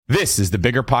This is the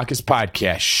Bigger Pockets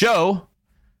Podcast, show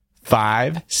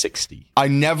 560. I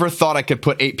never thought I could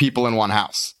put 8 people in one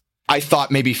house. I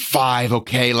thought maybe 5,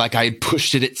 okay, like I had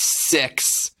pushed it at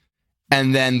 6.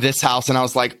 And then this house, and I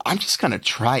was like, I'm just going to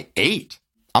try 8.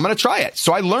 I'm going to try it.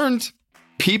 So I learned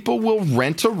people will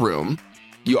rent a room.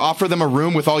 You offer them a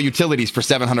room with all utilities for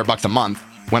 $700 a month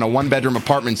when a 1-bedroom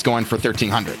apartment's going for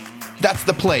 $1,300. That's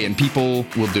the play, and people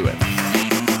will do it.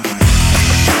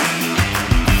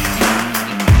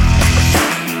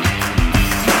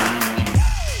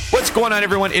 What's going on,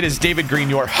 everyone? It is David Green,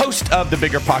 your host of the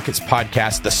Bigger Pockets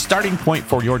Podcast, the starting point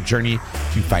for your journey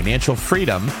to financial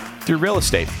freedom through real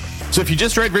estate. So if you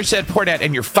just read Rich Dad Poor Dad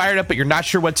and you're fired up but you're not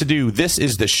sure what to do, this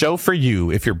is the show for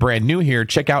you. If you're brand new here,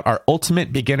 check out our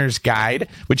Ultimate Beginner's Guide,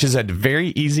 which is a very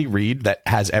easy read that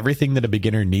has everything that a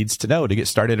beginner needs to know to get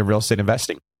started in real estate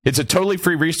investing. It's a totally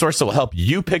free resource that will help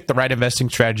you pick the right investing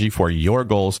strategy for your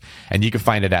goals, and you can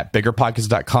find it at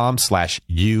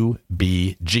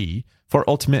biggerpockets.com/UBG for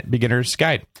Ultimate Beginner's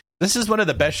Guide. This is one of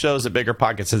the best shows that Bigger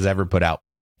Pockets has ever put out.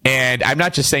 And I'm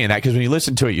not just saying that because when you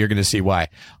listen to it, you're going to see why.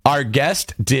 Our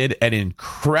guest did an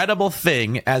incredible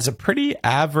thing as a pretty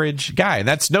average guy. And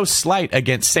that's no slight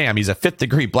against Sam. He's a 5th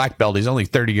degree black belt. He's only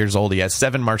 30 years old. He has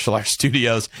 7 martial arts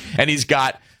studios, and he's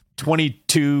got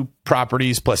 22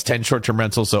 properties plus 10 short-term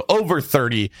rentals. So over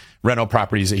 30 rental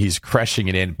properties that he's crushing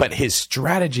it in. But his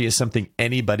strategy is something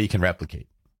anybody can replicate.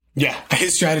 Yeah,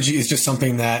 his strategy is just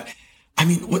something that, I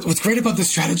mean, what's great about this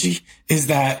strategy is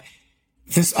that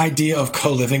this idea of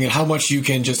co-living and how much you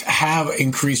can just have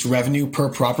increased revenue per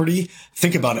property.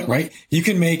 Think about it, right? You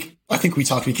can make, I think we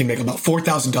can make about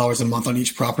 $4,000 a month on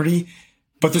each property,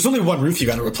 but there's only one roof you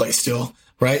got to replace still,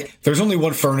 right? There's only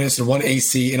one furnace and one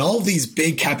AC and all of these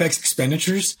big CapEx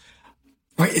expenditures,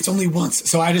 right? It's only once.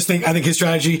 So I think his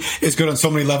strategy is good on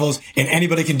so many levels and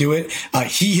anybody can do it.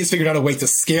 He has figured out a way to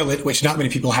scale it, which not many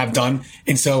people have done.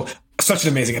 And so such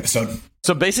an amazing episode.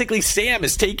 So basically, Sam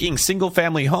is taking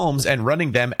single-family homes and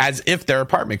running them as if they're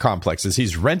apartment complexes.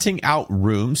 He's renting out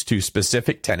rooms to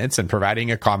specific tenants and providing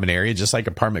a common area, just like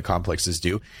apartment complexes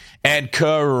do, and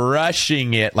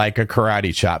crushing it like a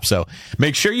karate chop. So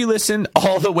make sure you listen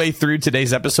all the way through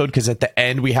today's episode, because at the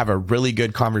end, we have a really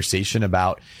good conversation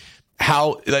about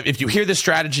how, if you hear this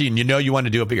strategy and you know you want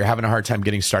to do it, but you're having a hard time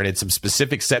getting started, some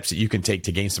specific steps that you can take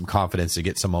to gain some confidence, to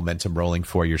get some momentum rolling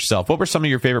for yourself. What were some of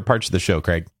your favorite parts of the show,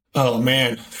 Craig? Oh,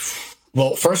 man.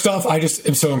 Well, first off, I just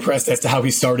am so impressed as to how he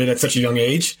started at such a young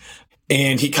age.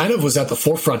 And he kind of was at the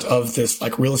forefront of this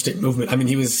like real estate movement. I mean,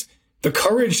 he was the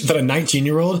courage that a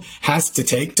 19-year-old has to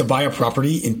take to buy a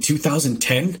property in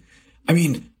 2010. I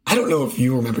mean, I don't know if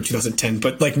you remember 2010,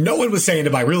 but like no one was saying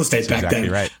to buy real estate back exactly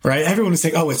then, right? Everyone was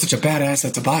saying, oh, it's such a bad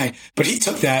asset to buy. But he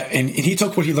took that and he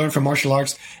took what he learned from martial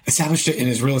arts, established it in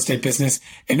his real estate business.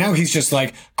 And now he's just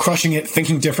like crushing it,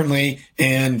 thinking differently.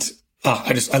 And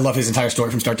I love his entire story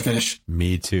from start to finish.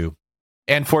 Me too.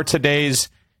 And for today's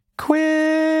quick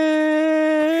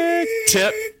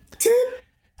tip,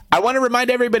 I want to remind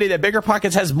everybody that Bigger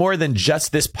Pockets has more than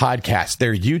just this podcast.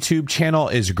 Their YouTube channel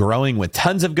is growing with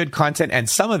tons of good content, and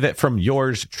some of it from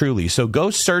yours truly. So go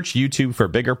search YouTube for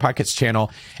Bigger Pockets channel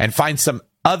and find some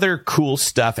other cool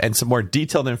stuff and some more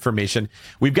detailed information.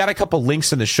 We've got a couple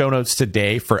links in the show notes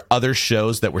today for other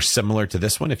shows that were similar to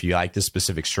this one if you like this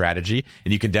specific strategy,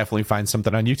 and you can definitely find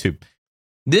something on YouTube.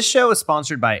 This show is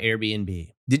sponsored by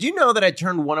Airbnb. Did you know that I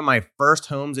turned one of my first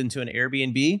homes into an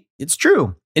Airbnb? It's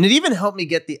true. And it even helped me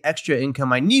get the extra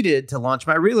income I needed to launch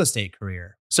my real estate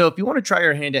career. So if you want to try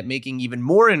your hand at making even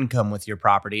more income with your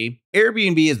property,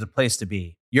 Airbnb is the place to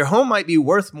be. Your home might be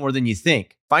worth more than you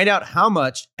think. Find out how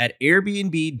much at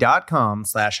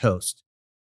airbnb.com/host.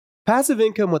 Passive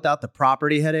income without the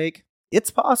property headache?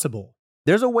 It's possible.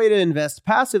 There's a way to invest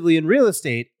passively in real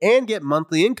estate and get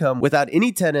monthly income without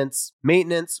any tenants,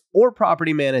 maintenance, or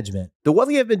property management. The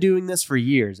Wealthy have been doing this for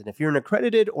years, and if you're an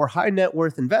accredited or high net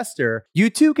worth investor,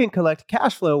 you too can collect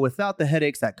cash flow without the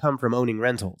headaches that come from owning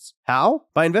rentals. How?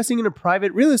 By investing in a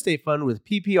private real estate fund with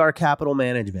PPR Capital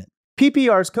Management.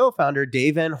 PPR's co-founder,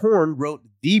 Dave Van Horn, wrote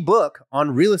the book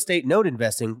on real estate note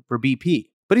investing for BP.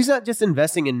 But he's not just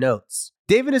investing in notes.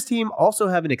 Dave and his team also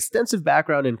have an extensive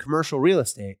background in commercial real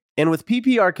estate. And with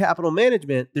PPR Capital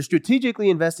Management, they're strategically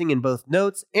investing in both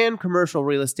notes and commercial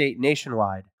real estate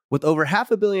nationwide. With over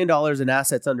 $500 million in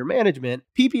assets under management,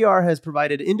 PPR has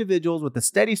provided individuals with a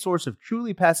steady source of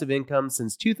truly passive income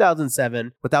since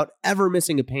 2007 without ever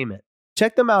missing a payment.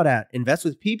 Check them out at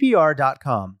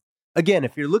investwithppr.com. Again,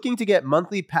 if you're looking to get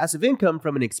monthly passive income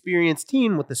from an experienced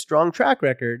team with a strong track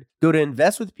record, go to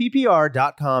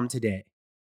investwithppr.com today.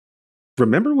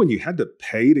 Remember when you had to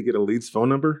pay to get a lead's phone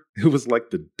number? It was like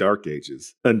the dark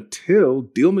ages until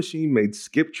Deal Machine made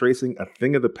skip tracing a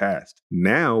thing of the past.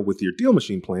 Now, with your Deal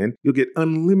Machine plan, you'll get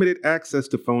unlimited access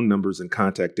to phone numbers and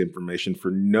contact information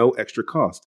for no extra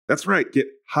cost. That's right, get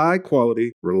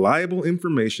high-quality, reliable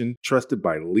information trusted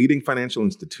by leading financial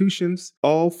institutions,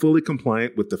 all fully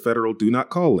compliant with the federal Do Not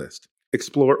Call list.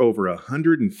 Explore over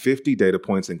 150 data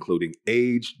points, including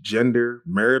age, gender,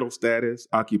 marital status,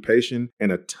 occupation,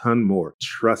 and a ton more.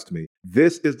 Trust me,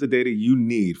 this is the data you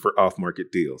need for off-market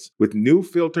deals. With new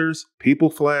filters, people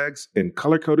flags, and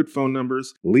color-coded phone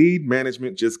numbers, lead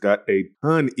management just got a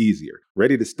ton easier.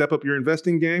 Ready to step up your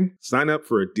investing game? Sign up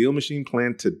for a Deal Machine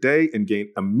plan today and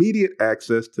gain immediate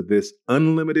access to this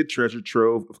unlimited treasure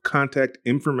trove of contact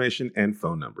information and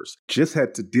phone numbers. Just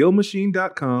head to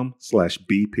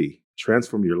DealMachine.com/BP.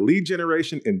 Transform your lead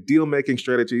generation and deal-making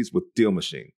strategies with Deal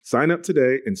Machine. Sign up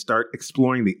today and start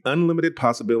exploring the unlimited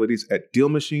possibilities at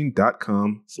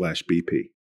DealMachine.com/BP.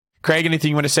 Craig, anything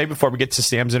you want to say before we get to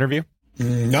Sam's interview?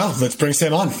 No, let's bring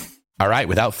Sam on. All right,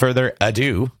 without further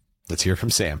ado, let's hear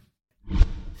from Sam.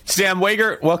 Sam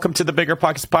Wager, welcome to the Bigger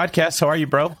Pockets podcast. How are you,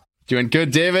 bro? Doing good,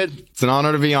 David. It's an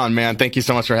honor to be on, man. Thank you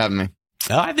so much for having me.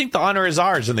 I think the honor is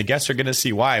ours, and the guests are going to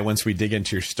see why once we dig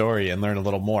into your story and learn a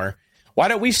little more. Why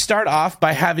don't we start off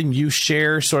by having you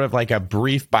share sort of like a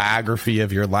brief biography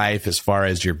of your life as far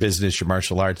as your business, your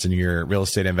martial arts, and your real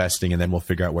estate investing, and then we'll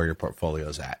figure out where your portfolio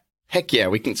is at. Heck yeah,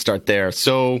 we can start there.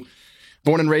 So,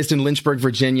 born and raised in Lynchburg,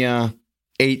 Virginia,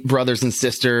 8 brothers and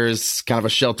sisters, kind of a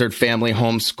sheltered family,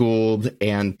 homeschooled,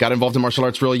 and got involved in martial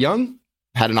arts real young.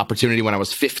 Had an opportunity when I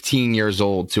was 15 years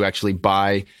old to actually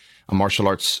buy a martial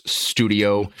arts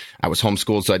studio. I was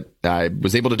homeschooled, so I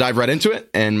was able to dive right into it,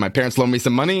 and my parents loaned me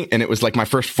some money, and it was like my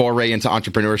first foray into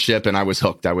entrepreneurship, and I was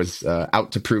hooked. I was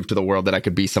out to prove to the world that I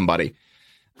could be somebody.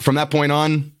 From that point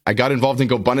on, I got involved in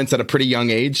GoBundance at a pretty young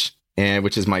age, and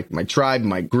which is my tribe,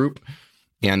 my group,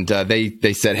 and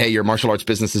they said, hey, your martial arts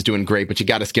business is doing great, but you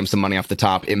got to skim some money off the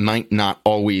top. It might not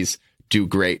always do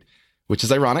great, which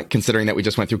is ironic considering that we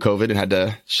just went through COVID and had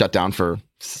to shut down for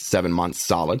 7 months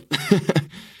solid.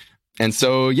 And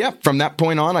so, yeah, from that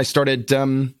point on, I started,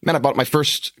 I bought my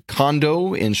first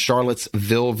condo in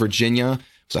Charlottesville, Virginia. It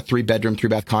was a 3-bedroom,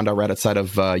 3-bath condo right outside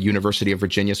of University of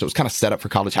Virginia. So it was kind of set up for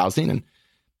college housing. And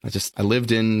I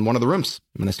lived in one of the rooms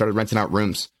and I started renting out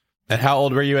rooms. And how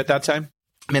old were you at that time?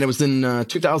 It was in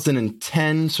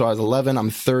 2010. So I was 11, I'm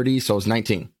 30. So I was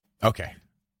 19. Okay.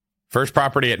 First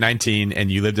property at 19, and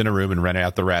you lived in a room and rented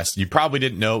out the rest. You probably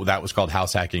didn't know that was called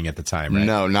house hacking at the time, right?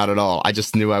 No, not at all. I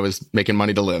just knew I was making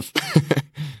money to live.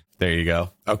 There you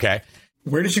go. Okay.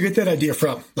 Where did you get that idea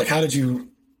from? Like, how did you,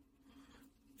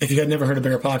 if you had never heard of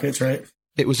Bigger Pockets, right?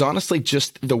 It was honestly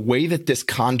just the way that this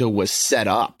condo was set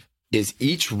up is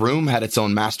each room had its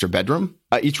own master bedroom.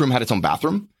 Each room had its own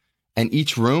bathroom, and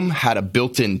each room had a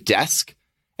built-in desk.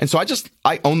 And so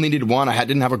I only needed one. I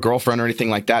didn't have a girlfriend or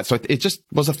anything like that. So it just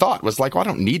was a thought. It was like, well, I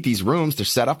don't need these rooms. They're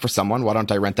set up for someone. Why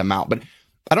don't I rent them out? But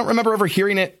I don't remember ever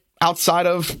hearing it outside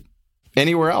of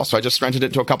anywhere else. So I just rented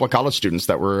it to a couple of college students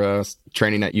that were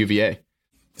training at UVA.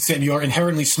 Sam, you are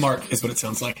inherently smart is what it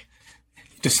sounds like.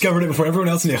 Discovered it before everyone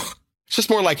else knew. It's just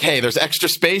more like, hey, there's extra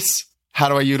space. How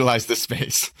do I utilize this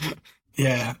space?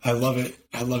 Yeah, I love it.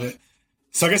 I love it.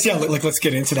 So I guess, yeah, like let's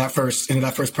get into that first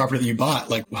property that you bought.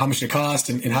 Like, how much did it cost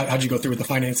and how'd you go through with the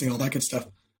financing and all that good stuff?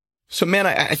 So, man,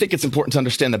 I think it's important to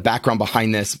understand the background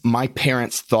behind this. My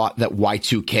parents thought that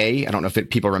Y2K, I don't know if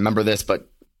people remember this, but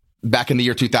back in the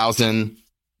year 2000,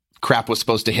 crap was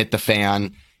supposed to hit the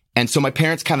fan. And so my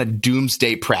parents kind of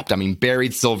doomsday prepped. I mean,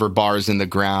 buried silver bars in the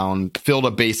ground, filled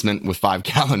a basement with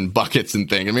 5-gallon buckets and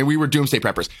things. I mean, we were doomsday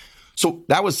preppers. So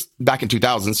that was back in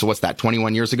 2000. So what's that,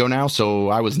 21 years ago now? So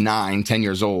I was 10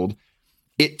 years old.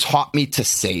 It taught me to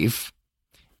save.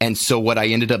 And so what I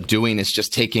ended up doing is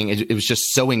just taking, it was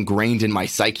just so ingrained in my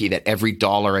psyche that every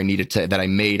dollar I needed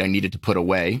to put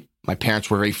away. My parents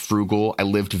were very frugal. I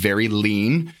lived very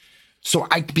lean. So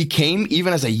I became,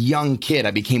 even as a young kid,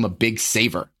 I became a big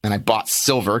saver. And I bought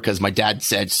silver because my dad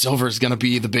said silver is going to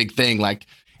be the big thing.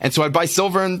 And so I'd buy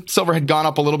silver, and silver had gone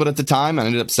up a little bit at the time. I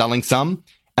ended up selling some.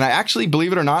 And I actually,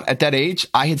 believe it or not, at that age,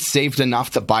 I had saved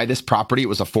enough to buy this property. It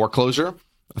was a foreclosure.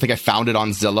 I think I found it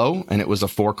on Zillow, and it was a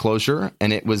foreclosure.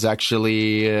 And it was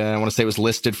actually, I want to say it was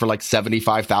listed for like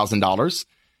 $75,000.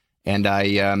 And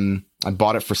I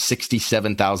bought it for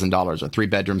 $67,000, a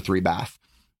 3-bedroom, 3-bath.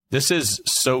 This is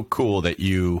so cool that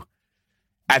you,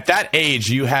 at that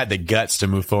age, you had the guts to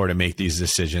move forward and make these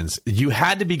decisions. You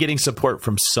had to be getting support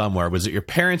from somewhere. Was it your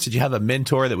parents? Did you have a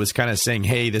mentor that was kind of saying,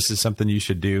 hey, this is something you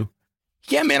should do?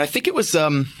 Yeah, man, I think it was,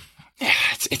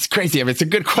 It's crazy. I mean, it's a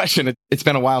good question. It's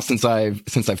been a while since I've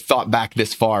thought back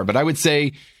this far, but I would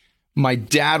say my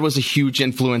dad was a huge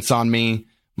influence on me.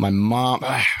 My mom,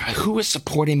 who was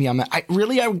supporting me on that?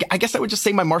 I guess I would just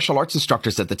say my martial arts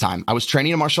instructors at the time. I was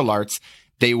training in martial arts.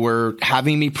 They were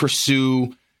having me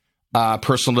pursue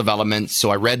personal development.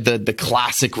 So I read the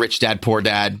classic Rich Dad, Poor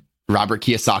Dad, Robert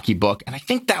Kiyosaki book. And I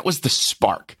think that was the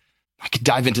spark. I could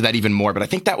dive into that even more, but I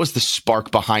think that was the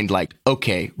spark behind like,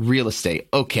 okay, real estate.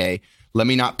 Okay, let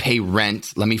me not pay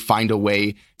rent. Let me find a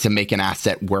way to make an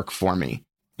asset work for me.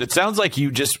 It sounds like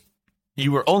you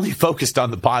were only focused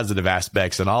on the positive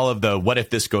aspects and all of the, what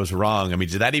if this goes wrong? I mean,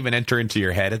 did that even enter into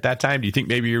your head at that time? Do you think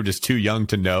maybe you were just too young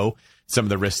to know some of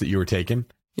the risks that you were taking?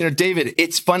 You know, David,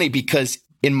 it's funny because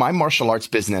in my martial arts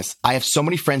business, I have so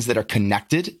many friends that are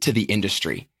connected to the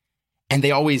industry. And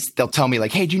they'll tell me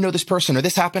like, hey, do you know this person or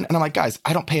this happened? And I'm like, guys,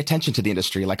 I don't pay attention to the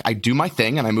industry. Like I do my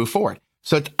thing and I move forward.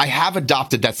 So I have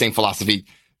adopted that same philosophy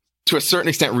to a certain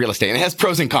extent in real estate. And it has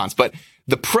pros and cons, but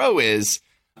the pro is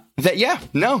that,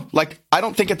 like I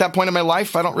don't think at that point in my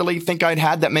life, I don't really think I'd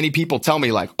had that many people tell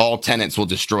me like all tenants will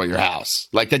destroy your house.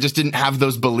 Like I just didn't have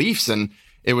those beliefs. And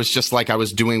it was just like I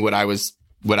was doing what I was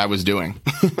doing.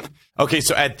 Okay,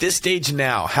 so at this stage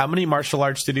now, how many martial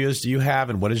arts studios do you have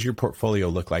and what does your portfolio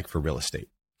look like for real estate?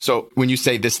 So when you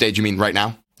say this stage, you mean right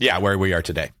now? Yeah, where we are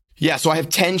today. Yeah, so I have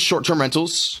 10 short-term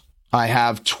rentals. I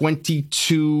have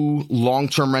 22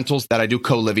 long-term rentals that I do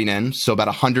co-living in. So about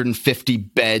 150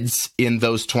 beds in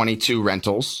those 22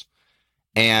 rentals.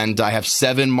 And I have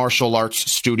 7 martial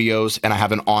arts studios and I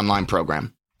have an online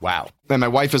program. Wow. And my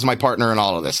wife is my partner in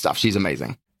all of this stuff. She's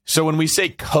amazing. So when we say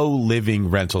co-living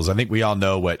rentals, I think we all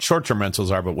know what short-term rentals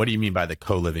are, but what do you mean by the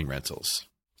co-living rentals?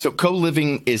 So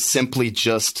co-living is simply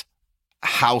just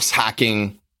house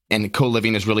hacking, and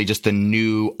co-living is really just the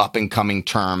new up-and-coming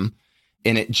term.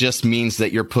 And it just means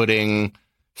that you're putting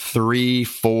 3,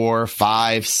 4,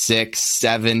 5, 6,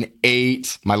 7,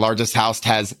 8. My largest house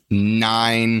has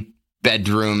 9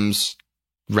 bedrooms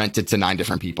rented to 9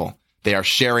 different people. They are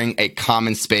sharing a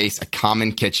common space, a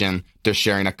common kitchen. They're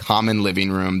sharing a common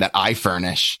living room that I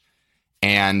furnish,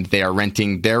 and they are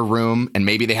renting their room, and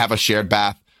maybe they have a shared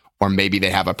bath or maybe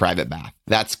they have a private bath.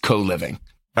 That's co-living.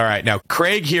 All right. Now,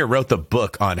 Craig here wrote the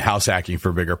book on house hacking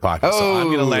for bigger pockets. So I'm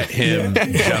going to let him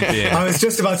jump in. I was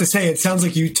just about to say, it sounds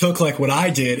like you took like what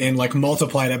I did and like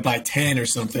multiplied it by 10 or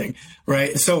something,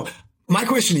 right? So my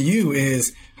question to you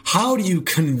is, how do you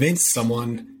convince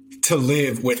someone to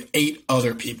live with 8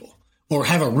 other people? Or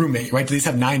have a roommate, right? Do these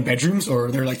have 9 bedrooms or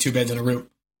are there like 2 beds in a room?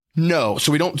 No.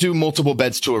 So we don't do multiple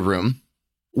beds to a room.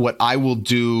 What I will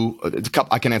do,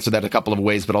 I can answer that a couple of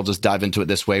ways, but I'll just dive into it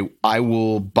this way. I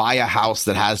will buy a house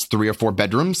that has 3 or 4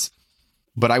 bedrooms,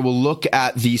 but I will look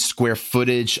at the square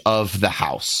footage of the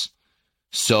house.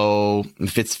 So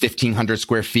if it's 1,500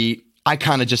 square feet, I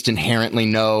kind of just inherently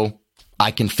know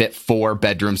I can fit 4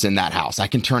 bedrooms in that house. I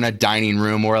can turn a dining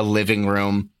room or a living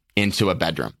room into a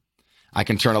bedroom. I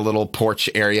can turn a little porch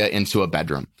area into a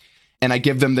bedroom, and I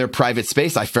give them their private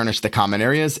space. I furnish the common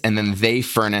areas and then they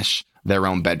furnish their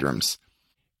own bedrooms.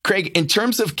 Craig, in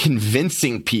terms of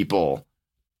convincing people,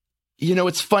 you know,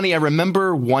 it's funny. I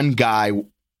remember one guy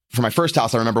for my first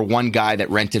house. I remember one guy that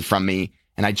rented from me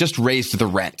and I just raised the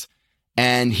rent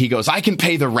and he goes, I can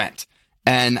pay the rent.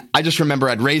 And I just remember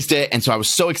I'd raised it. And so I was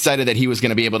so excited that he was going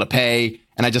to be able to pay,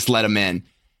 and I just let him in.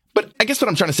 But I guess what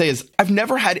I'm trying to say is I've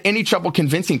never had any trouble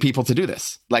convincing people to do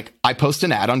this. Like I post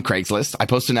an ad on Craigslist, I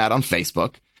post an ad on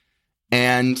Facebook,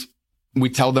 and we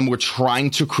tell them we're trying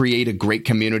to create a great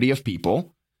community of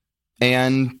people,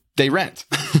 and they rent.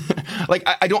 Like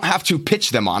I don't have to pitch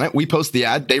them on it. We post the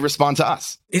ad, they respond to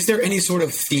us. Is there any sort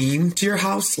of theme to your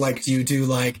house? Like do you do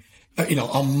like,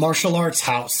 a martial arts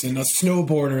house and a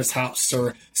snowboarder's house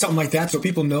or something like that so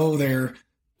people know they're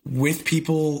with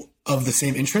people of the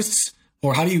same interests?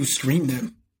 Or how do you screen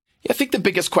them? Yeah, I think the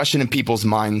biggest question in people's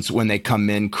minds when they come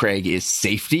in, Craig, is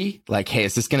safety. Like, hey,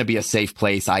 is this going to be a safe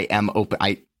place? I am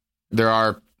open. There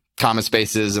are common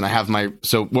spaces, and I have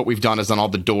so what we've done is on all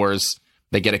the doors,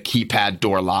 they get a keypad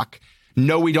door lock.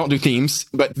 No, we don't do themes,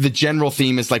 but the general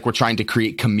theme is like we're trying to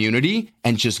create community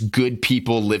and just good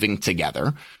people living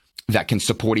together that can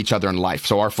support each other in life.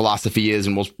 So our philosophy is,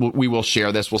 and we will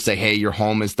share this, we'll say, hey, your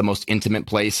home is the most intimate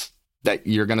place that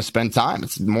you're going to spend time.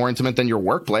 It's more intimate than your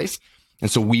workplace. And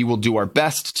so we will do our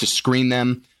best to screen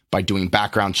them by doing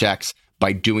background checks,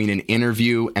 by doing an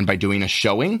interview, and by doing a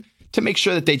showing to make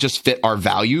sure that they just fit our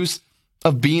values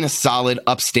of being a solid,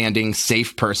 upstanding,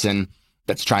 safe person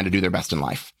that's trying to do their best in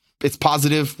life. It's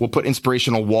positive. We'll put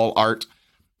inspirational wall art.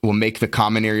 We'll make the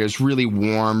common areas really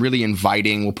warm, really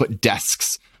inviting. We'll put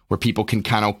desks where people can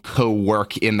kind of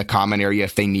co-work in the common area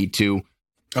if they need to.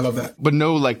 I love that. but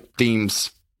no like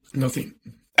themes. No theme.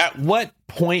 At what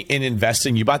point in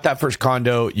investing, you bought that first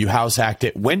condo, you house hacked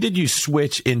it. When did you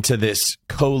switch into this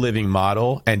co-living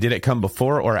model? And did it come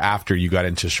before or after you got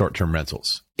into short-term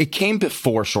rentals? It came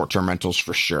before short-term rentals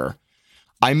for sure.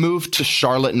 I moved to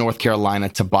Charlotte, North Carolina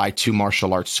to buy 2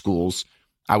 martial arts schools.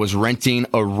 I was renting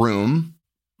a room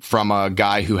from a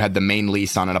guy who had the main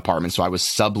lease on an apartment. So I was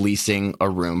subleasing a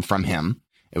room from him.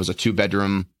 It was a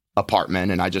 2-bedroom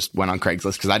apartment. And I just went on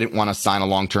Craigslist because I didn't want to sign a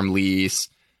long-term lease.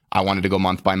 I wanted to go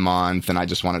month by month and I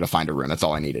just wanted to find a room. That's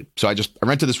all I needed. So I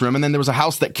rented this room. And then there was a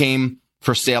house that came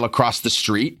for sale across the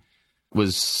street. It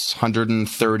was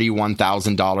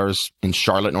 $131,000 in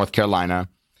Charlotte, North Carolina.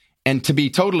 And to be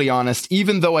totally honest,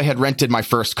 even though I had rented my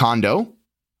first condo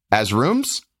as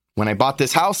rooms, when I bought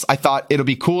this house, I thought it'll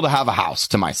be cool to have a house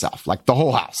to myself, like the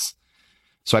whole house.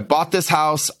 So I bought this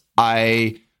house.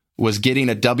 I was getting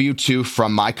a W-2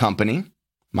 from my company,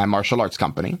 my martial arts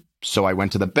company. So I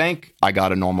went to the bank. I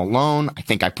got a normal loan. I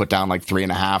think I put down like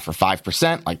 3.5% or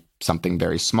 5%, like something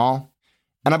very small.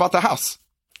 And I bought the house.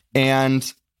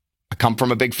 And I come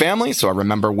from a big family. So I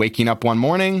remember waking up one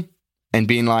morning and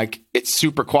being like, it's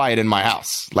super quiet in my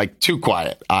house, like too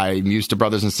quiet. I'm used to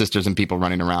brothers and sisters and people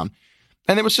running around.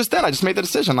 And it was just then I just made the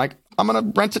decision, like, I'm going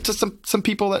to rent it to some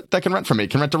people that can rent from me,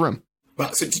 can rent a room.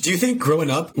 Wow. So do you think growing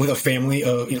up with a family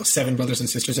of, 7 brothers and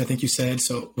sisters, I think you said,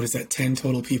 so what is that, 10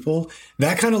 total people,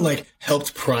 that kind of like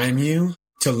helped prime you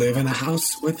to live in a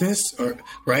house with this, or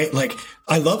right? Like,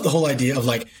 I love the whole idea of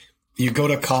like, you go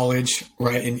to college,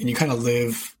 right? And you kind of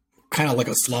live kind of like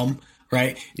a slum,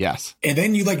 right? Yes. And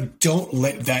then you like, don't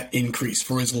let that increase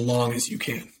for as long as you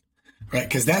can, right?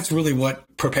 Because that's really what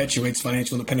perpetuates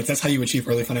financial independence. That's how you achieve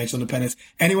early financial independence.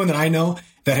 Anyone that I know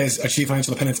that has achieved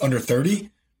financial independence under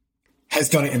 30 has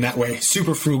done it in that way.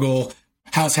 Super frugal,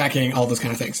 house hacking, all those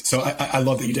kind of things. So I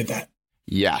love that you did that.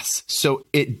 Yes. So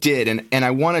it did. And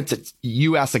I wanted to,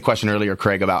 you asked the question earlier,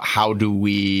 Craig, about how do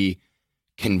we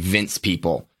convince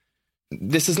people?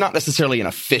 This is not necessarily an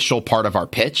official part of our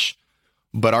pitch,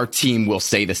 but our team will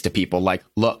say this to people like,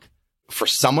 look, for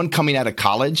someone coming out of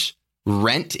college,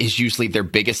 rent is usually their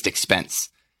biggest expense.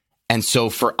 And so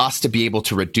for us to be able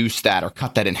to reduce that or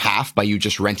cut that in half by you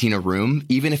just renting a room,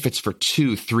 even if it's for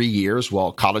 2-3 years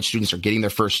while college students are getting their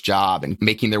first job and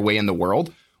making their way in the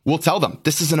world, we'll tell them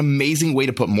this is an amazing way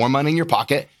to put more money in your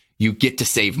pocket. You get to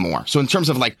save more. So in terms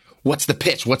of like, what's the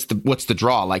pitch? What's the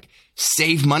draw? Like,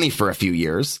 save money for a few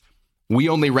years. We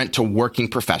only rent to working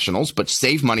professionals, but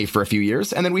save money for a few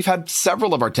years. And then we've had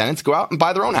several of our tenants go out and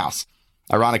buy their own house.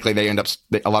 Ironically,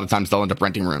 a lot of times they'll end up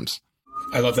renting rooms.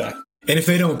 I love that. And if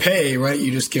they don't pay, right,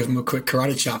 you just give them a quick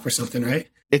karate chop or something, right?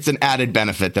 It's an added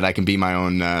benefit that I can be my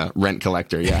own rent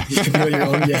collector. Yeah. You can be your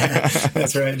own. Yeah,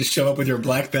 that's right. Just show up with your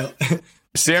black belt.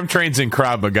 Sam trains in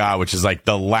Krav Maga, which is like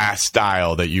the last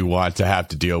style that you want to have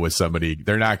to deal with somebody.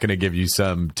 They're not going to give you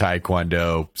some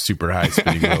Taekwondo super high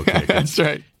spinning low kick. That's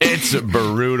right. It's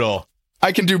brutal.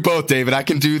 I can do both, David. I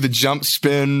can do the jump,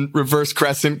 spin, reverse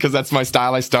crescent because that's my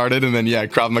style I started. And then,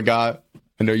 Krav Maga.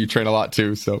 I know you train a lot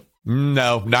too, so.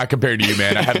 No, not compared to you,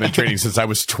 man. I haven't been training since I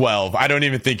was 12. I don't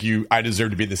even think I deserve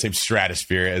to be in the same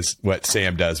stratosphere as what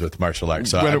Sam does with martial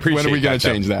arts. So when are we going to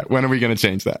change that? When are we going to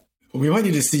change that? We might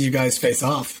need to see you guys face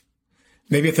off.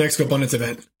 Maybe at the Expo Abundance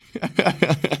event.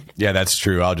 Yeah, that's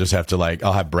true. I'll just have to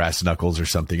I'll have brass knuckles or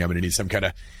something. I'm going to need some kind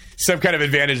of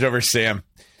advantage over Sam.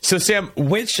 So Sam,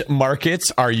 which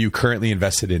markets are you currently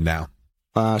invested in now?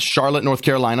 Charlotte, North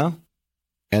Carolina.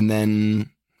 And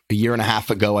then a year and a half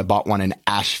ago, I bought one in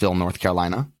Asheville, North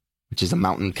Carolina, which is a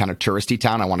mountain kind of touristy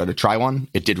town. I wanted to try one.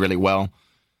 It did really well.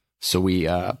 So we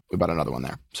bought another one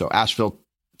there. So Asheville,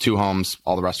 2 homes,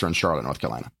 all the rest are in Charlotte, North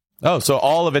Carolina. Oh, so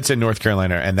all of it's in North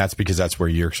Carolina, and that's because that's where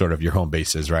your home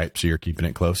base is, right? So you're keeping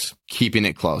it close? Keeping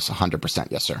it close, 100%.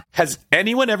 Yes, sir. Has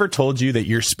anyone ever told you that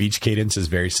your speech cadence is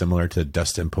very similar to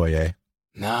Dustin Poirier?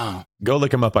 No. Go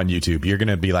look him up on YouTube. You're going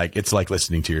to be like, it's like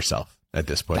listening to yourself at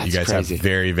this point. That's you guys crazy. have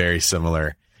very, very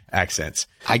similar accents.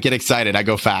 I get excited. I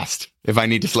go fast. If I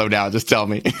need to slow down, just tell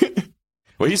me.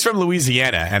 Well, he's from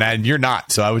Louisiana, and you're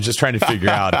not. So I was just trying to figure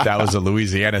out if that was a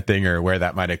Louisiana thing or where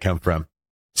that might have come from.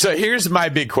 So here's my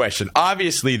big question.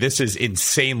 Obviously, this is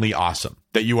insanely awesome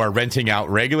that you are renting out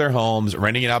regular homes,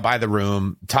 renting it out by the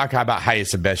room. Talk about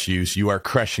highest and best use. You are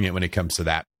crushing it when it comes to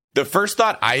that. The first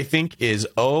thought I think is,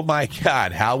 oh my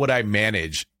God, how would I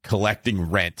manage collecting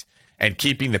rent and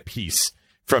keeping the peace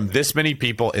from this many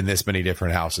people in this many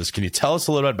different houses? Can you tell us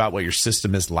a little bit about what your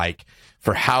system is like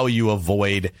for how you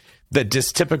avoid the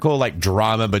just typical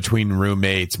drama between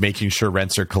roommates, making sure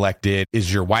rents are collected?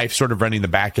 Is your wife sort of running the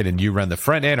back end and you run the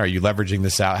front end? Are you leveraging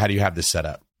this out? How do you have this set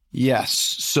up? Yes.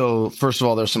 So first of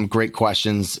all, there's some great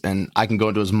questions, and I can go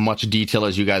into as much detail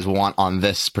as you guys want on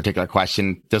this particular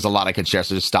question. There's a lot I could share,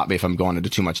 so just stop me if I'm going into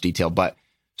too much detail. But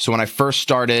so when I first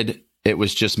started, it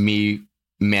was just me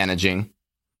managing.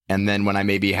 And then when I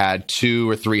maybe had 2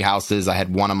 or 3 houses, I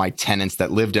had one of my tenants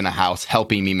that lived in a house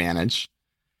helping me manage.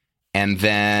 And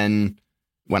then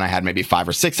when I had maybe 5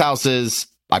 or 6 houses,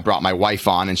 I brought my wife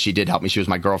on, and she did help me. She was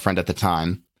my girlfriend at the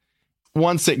time.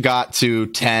 Once it got to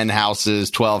 10 houses,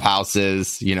 12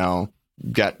 houses,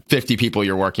 got 50 people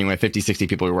you're working with, 50, 60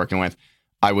 people you're working with,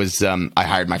 I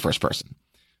hired my first person.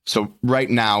 So right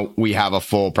now we have a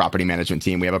full property management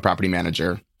team. We have a property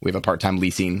manager, we have a part-time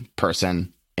leasing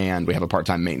person, and we have a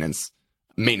part-time maintenance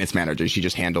manager. She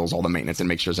just handles all the maintenance and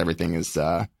makes sure everything is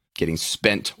getting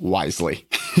spent wisely.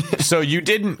 So you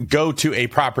didn't go to a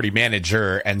property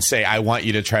manager and say, I want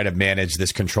you to try to manage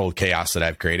this controlled chaos that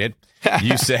I've created.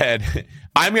 You said,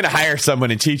 I'm going to hire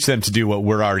someone and teach them to do what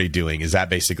we're already doing. Is that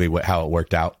basically how it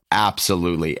worked out?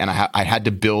 Absolutely. And I had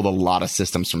to build a lot of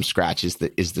systems from scratch is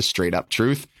the straight up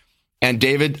truth. And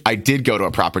David, I did go to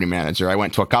a property manager. I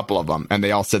went to a couple of them, and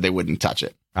they all said they wouldn't touch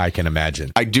it. I can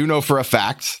imagine. I do know for a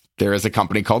fact there is a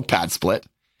company called PadSplit,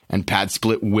 and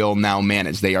PadSplit will now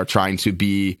manage. They are trying to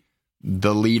be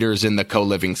the leaders in the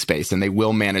co-living space, and they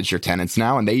will manage your tenants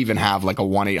now. And they even have like a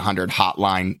 1-800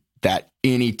 hotline that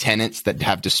any tenants that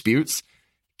have disputes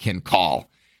can call.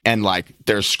 And like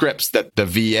there's scripts that the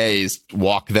VAs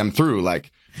walk them through.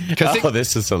 Like,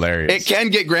 this is hilarious. It can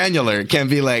get granular. It can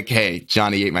be like, hey,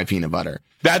 Johnny ate my peanut butter.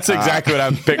 That's exactly what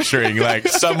I'm picturing. Like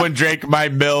someone drank my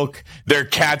milk. Their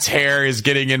cat's hair is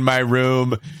getting in my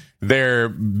room. They're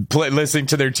listening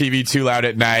to their TV too loud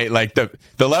at night. Like the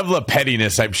level of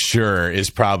pettiness, I'm sure, is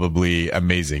probably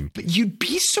amazing. But you'd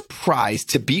be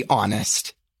surprised, to be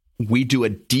honest. We do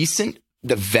the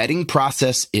vetting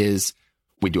process is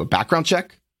we do a background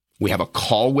check. We have a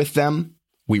call with them.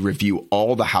 We review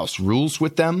all the house rules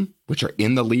with them, which are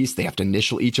in the lease. They have to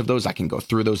initial each of those. I can go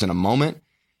through those in a moment.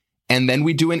 And then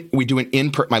we do an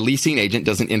my leasing agent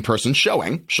does an in-person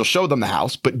showing. She'll show them the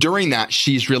house, but during that,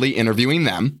 she's really interviewing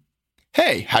them.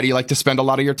 Hey, how do you like to spend a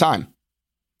lot of your time?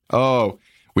 Oh,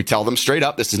 we tell them straight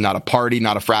up, this is not a party,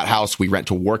 not a frat house. We rent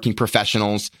to working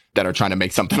professionals that are trying to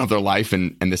make something of their life.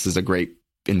 And this is a great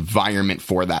environment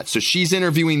for that. So she's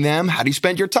interviewing them. How do you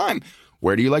spend your time?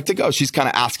 Where do you like to go? She's kind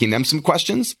of asking them some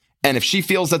questions. And if she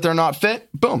feels that they're not fit,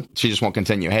 boom, she just won't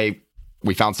continue. Hey,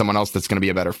 we found someone else that's going to be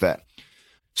a better fit.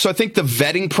 So I think the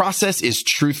vetting process is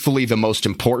truthfully the most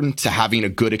important to having a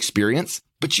good experience.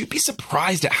 But you'd be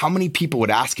surprised at how many people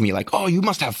would ask me like, oh, you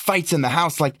must have fights in the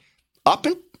house. Like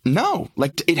no,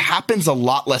 like it happens a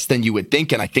lot less than you would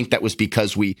think. And I think that was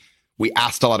because we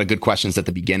asked a lot of good questions at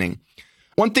the beginning.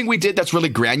 One thing we did that's really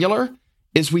granular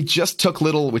is we took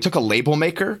a label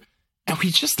maker and we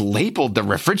just labeled the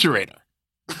refrigerator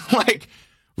like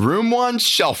room 1,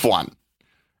 shelf 1.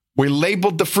 We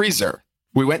labeled the freezer.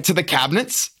 We went to the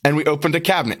cabinets and we opened a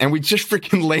cabinet and we just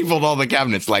freaking labeled all the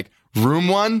cabinets like room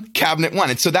 1, cabinet 1.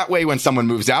 And so that way, when someone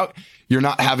moves out, you're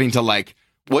not having to like,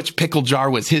 which pickle jar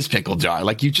was his pickle jar?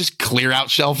 Like you just clear out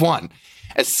shelf 1.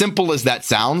 As simple as that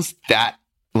sounds, that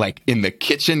like in the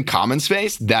kitchen common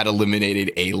space, that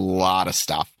eliminated a lot of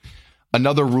stuff.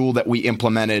 Another rule that we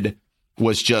implemented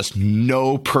was just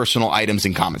no personal items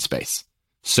in common space.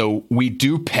 So we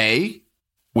do pay,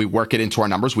 we work it into our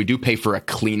numbers. We do pay for a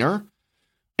cleaner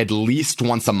at least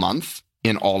once a month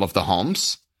in all of the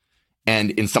homes.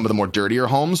 And in some of the more dirtier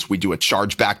homes, we do a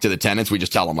charge back to the tenants. We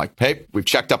just tell them like, hey, we've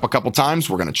checked up a couple times.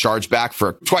 We're going to charge back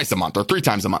for twice a month or 3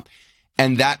 times a month.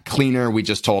 And that cleaner, we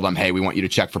just told them, hey, we want you to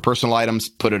check for personal items,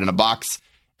 put it in a box.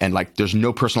 And like, there's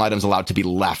no personal items allowed to be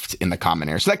left in the common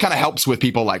area. So that kind of helps with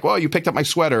people like, well, you picked up my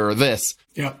sweater or this.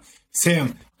 Yeah.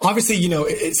 Sam, obviously,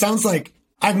 it sounds like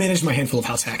I've managed my handful of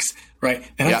house hacks, right?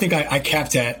 And I think I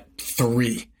capped at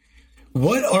 3.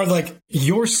 What are like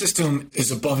your system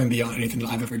is above and beyond anything that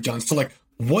I've ever done. So like,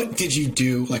 what did you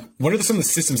do? Like, what are some of the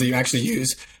systems that you actually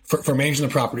use for managing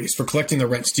the properties, for collecting the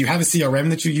rents? Do you have a CRM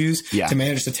that you use to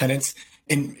manage the tenants?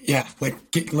 And let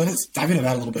us dive into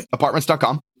that a little bit.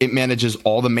 Apartments.com. It manages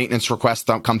all the maintenance requests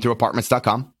that come through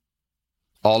Apartments.com.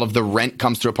 All of the rent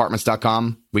comes through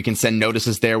Apartments.com. We can send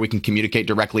notices there. We can communicate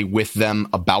directly with them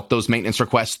about those maintenance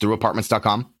requests through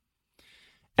Apartments.com.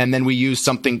 And then we use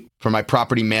something for my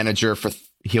property manager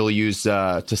he'll use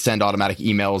to send automatic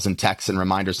emails and texts and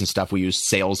reminders and stuff. We use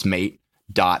salesmate.io,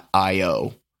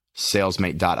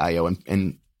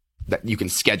 and that you can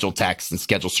schedule texts and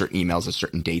schedule certain emails at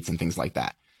certain dates and things like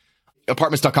that.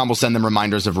 Apartments.com will send them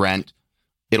reminders of rent.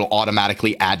 It'll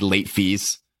automatically add late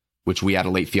fees, which we add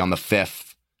a late fee on the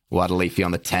 5th. We'll add a late fee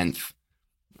on the 10th.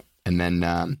 And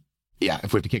then Yeah,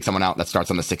 if we have to kick someone out, that starts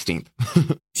on the 16th.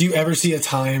 Do you ever see a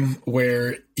time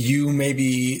where you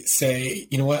maybe say,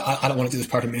 you know what, I don't want to do this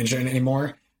part-time management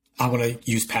anymore. I want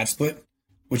to use Pad Split.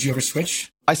 Would you ever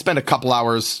switch? I spend a couple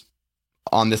hours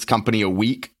on this company a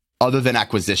week. Other than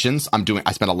acquisitions, I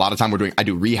spend a lot of time I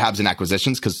do rehabs and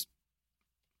acquisitions, because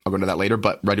I'll go into that later,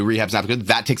 but I do rehabs and acquisitions.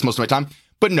 That takes most of my time.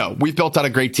 But no, we've built out a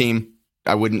great team.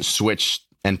 I wouldn't switch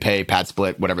and pay Pad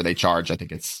Split, whatever they charge. I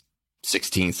think it's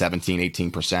 16, 17,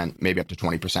 18%, maybe up to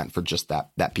 20% for just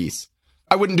that piece.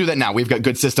 I wouldn't do that now. We've got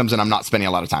good systems and I'm not spending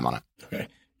a lot of time on it. Okay.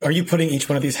 Are you putting each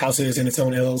one of these houses in its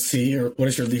own LLC, or what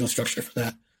is your legal structure for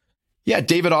that? Yeah,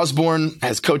 David Osborne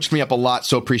has coached me up a lot.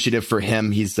 So appreciative for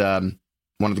him. He's one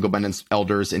of the GoBundance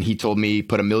elders, and he told me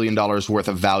put $1 million worth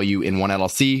of value in one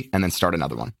LLC and then start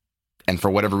another one. And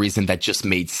for whatever reason, that just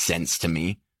made sense to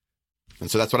me. And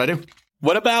so that's what I do.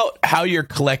 What about how you're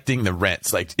collecting the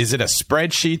rents? Like, is it a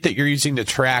spreadsheet that you're using to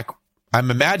track? I'm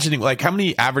imagining, like, how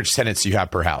many average tenants do you have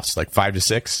per house? Like 5 to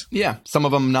 6? Yeah. Some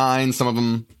of them 9, some of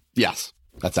them, yes.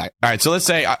 That's it. All right. So let's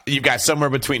say you've got somewhere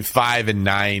between 5 and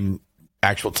 9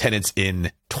 actual tenants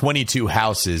in 22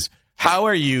 houses. How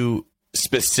are you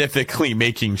specifically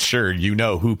making sure you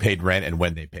know who paid rent and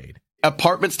when they paid?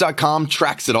 Apartments.com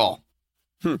tracks it all.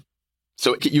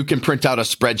 So you can print out a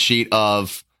spreadsheet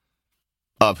of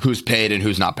who's paid and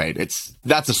who's not paid.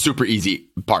 That's a super easy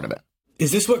part of it.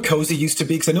 Is this what Cozy used to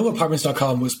be? Because I know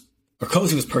Apartments.com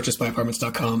Cozy was purchased by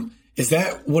Apartments.com. Is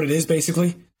that what it is,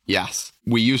 basically? Yes.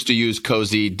 We used to use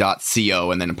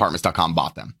Cozy.co, and then Apartments.com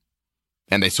bought them.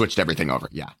 And they switched everything over.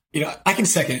 Yeah. You know, I can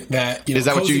second that. Is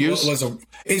that Cozy what you use?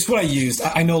 It's what I used.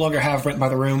 I no longer have rent by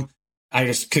the room. I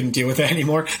just couldn't deal with it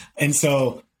anymore. And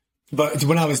so, but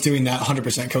when I was doing that,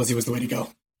 100% Cozy was the way to go.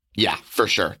 Yeah, for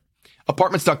sure.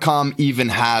 Apartments.com even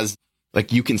has,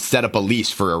 like, you can set up a lease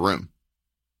for a room.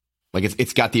 Like,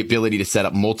 it's got the ability to set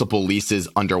up multiple leases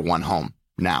under one home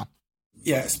now.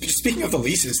 Yeah. Speaking of the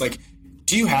leases, like,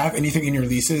 do you have anything in your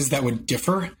leases that would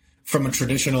differ from a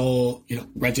traditional,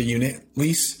 rent a unit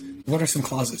lease? What are some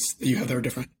clauses that you have that are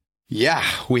different? Yeah,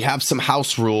 we have some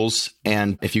house rules.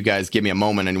 And if you guys give me a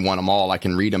moment and want them all, I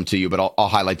can read them to you, but I'll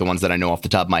highlight the ones that I know off the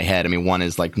top of my head. I mean, one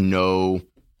is like no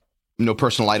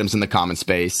personal items in the common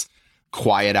space,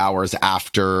 quiet hours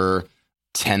after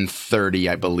 10:30,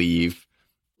 I believe,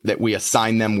 that we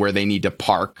assign them where they need to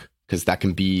park, because that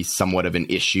can be somewhat of an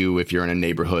issue if you're in a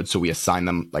neighborhood. So we assign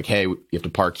them like, hey, you have to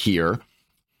park here.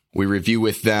 We review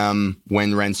with them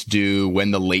when rent's due,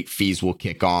 when the late fees will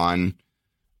kick on.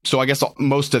 So I guess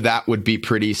most of that would be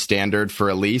pretty standard for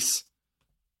a lease.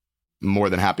 More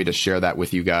than happy to share that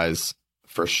with you guys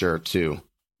for sure, too.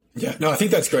 Yeah, no, I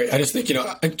think that's great. I just think,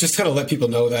 I just kind of let people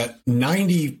know that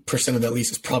 90% of that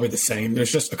lease is probably the same.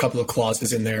 There's just a couple of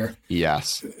clauses in there.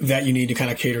 Yes. That you need to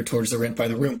kind of cater towards the rent by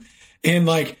the room. And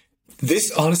like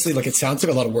this, honestly, like it sounds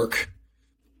like a lot of work.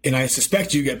 And I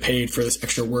suspect you get paid for this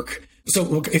extra work. So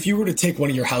look, if you were to take one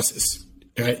of your houses,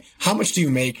 right, how much do you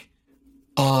make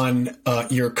on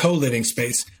your co-living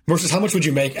space versus how much would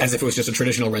you make as if it was just a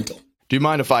traditional rental? Do you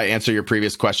mind if I answer your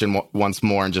previous question once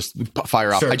more and just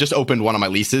fire off? Sure. I just opened one of my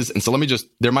leases. And so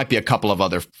there might be a couple of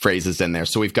other phrases in there.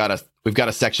 So we've got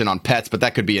a section on pets, but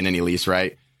that could be in any lease,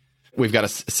 right? We've got a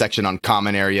section on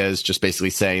common areas, just basically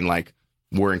saying like,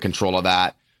 we're in control of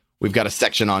that. We've got a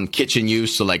section on kitchen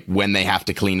use. So like when they have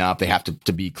to clean up, they have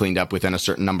to be cleaned up within a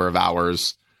certain number of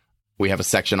hours. We have a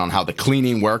section on how the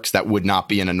cleaning works. That would not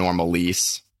be in a normal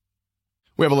lease.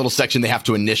 We have a little section they have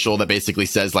to initial that basically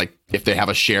says, like, if they have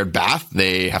a shared bath,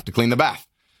 they have to clean the bath.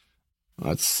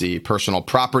 Let's see. Personal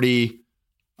property.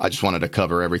 I just wanted to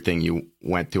cover everything you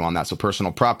went through on that. So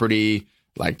personal property,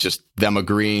 like just them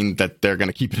agreeing that they're going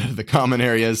to keep it in the common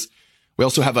areas. We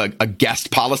also have a guest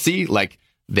policy, like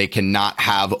they cannot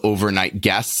have overnight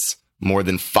guests more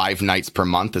than 5 nights per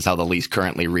month is how the lease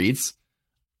currently reads.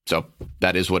 So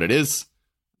that is what it is.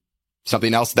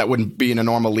 Something else that wouldn't be in a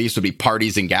normal lease would be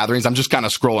parties and gatherings. I'm just kind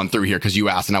of scrolling through here because you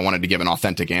asked and I wanted to give an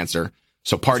authentic answer.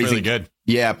 So parties, really good.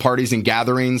 Yeah, parties and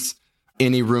gatherings.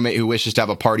 Any roommate who wishes to have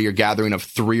a party or gathering of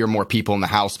 3 or more people in the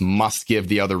house must give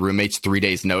the other roommates 3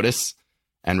 days notice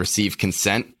and receive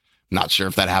consent. Not sure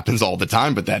if that happens all the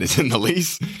time, but that is in the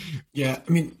lease. Yeah.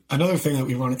 I mean, another thing that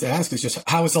we wanted to ask is just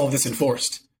how is all this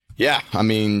enforced? Yeah. I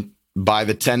mean, by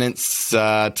the tenants,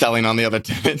 telling on the other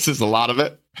tenants is a lot of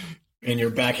it. In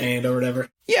your backhand or whatever.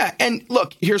 Yeah. And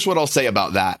look, here's what I'll say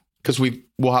about that. Because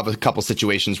we'll have a couple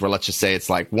situations where let's just say it's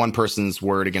like one person's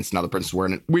word against another person's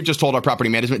word. And we've just told our property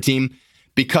management team,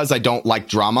 because I don't like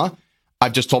drama,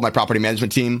 I've just told my property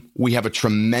management team, we have a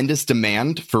tremendous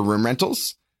demand for room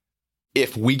rentals.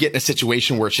 If we get in a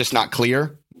situation where it's just not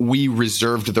clear, we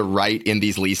reserved the right in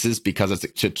these leases because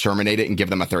it's to terminate it and give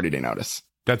them a 30-day notice.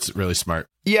 That's really smart.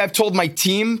 Yeah, I've told my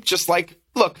team, just like,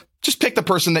 look, just pick the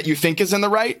person that you think is in the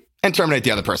right and terminate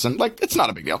the other person. Like, it's not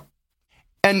a big deal.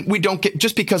 And we don't get,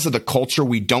 just because of the culture,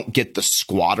 we don't get the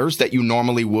squatters that you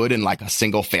normally would in like a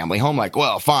single family home. Like,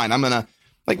 well, fine, I'm going to,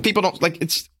 like, people don't, like,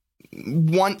 it's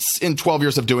once in 12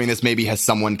 years of doing this, maybe has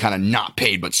someone kind of not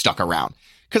paid but stuck around.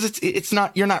 Because it's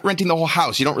not, you're not renting the whole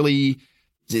house. You don't really,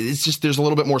 it's just, there's a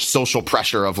little bit more social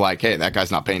pressure of like, hey, that guy's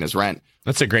not paying his rent.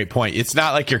 That's a great point. It's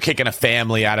not like you're kicking a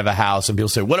family out of a house and people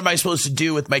say, what am I supposed to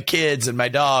do with my kids and my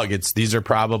dog? It's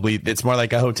more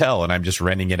like a hotel and I'm just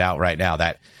renting it out right now.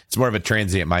 It's more of a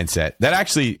transient mindset. That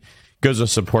actually goes to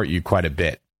support you quite a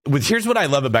bit. Here's what I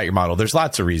love about your model. There's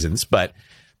lots of reasons, but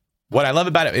what I love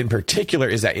about it in particular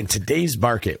is that in today's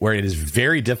market, where it is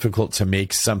very difficult to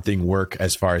make something work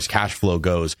as far as cash flow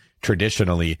goes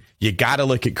traditionally, you got to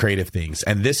look at creative things.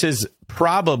 And this is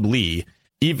probably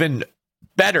even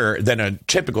better than a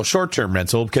typical short-term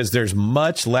rental because there's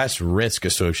much less risk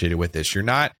associated with this.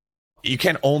 You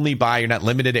can't only buy, you're not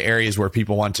limited to areas where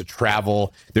people want to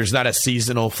travel. There's not a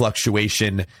seasonal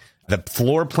fluctuation. The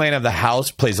floor plan of the house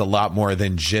plays a lot more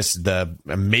than just the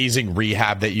amazing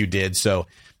rehab that you did. So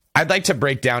I'd like to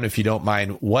break down, if you don't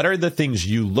mind, what are the things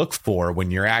you look for when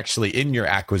you're actually in your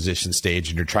acquisition stage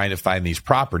and you're trying to find these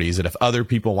properties, and if other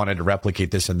people wanted to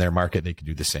replicate this in their market, they could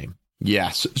do the same.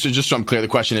 Yeah. So just so I'm clear, the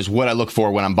question is what I look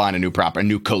for when I'm buying a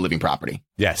new co-living property.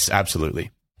 Yes, absolutely.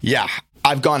 Yeah.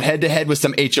 I've gone head to head with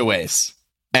some HOAs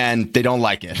and they don't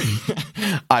like it.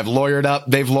 I've lawyered up.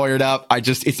 They've lawyered up.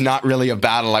 It's not really a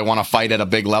battle I want to fight at a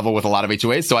big level with a lot of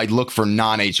HOAs. So I look for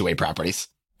non-HOA properties.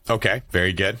 Okay.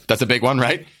 Very good. That's a big one,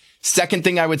 right? Second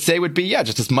thing I would say would be,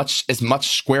 just as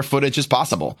much square footage as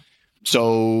possible.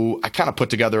 So I kind of put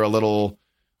together a little,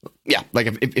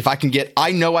 like if I can get,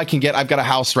 I've got a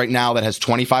house right now that has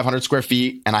 2,500 square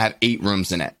feet and I have 8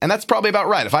 rooms in it. And that's probably about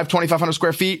right. If I have 2,500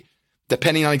 square feet,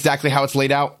 depending on exactly how it's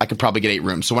laid out, I could probably get 8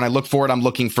 rooms. So when I look for it, I'm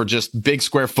looking for just big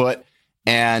square foot.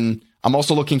 And I'm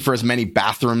also looking for as many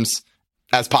bathrooms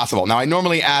as possible. Now I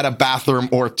normally add a bathroom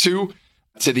or 2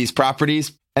 to these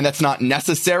properties. And that's not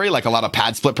necessary. Like a lot of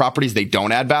pad split properties, they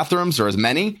don't add bathrooms or as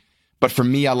many. But for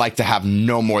me, I like to have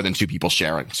no more than 2 people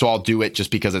sharing. So I'll do it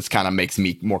just because it's kind of makes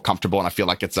me more comfortable. And I feel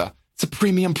like it's a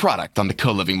premium product on the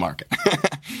co-living market.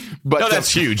 But no,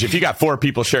 that's huge. If you got 4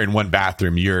 people sharing one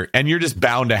bathroom, you're just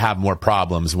bound to have more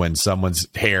problems when someone's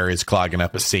hair is clogging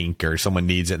up a sink or someone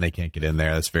needs it and they can't get in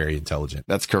there. That's very intelligent.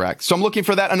 That's correct. So I'm looking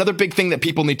for that. Another big thing that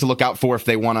people need to look out for if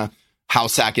they want to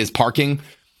house hack is parking.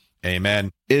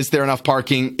 Amen. Is there enough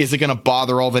parking? Is it going to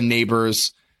bother all the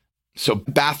neighbors? So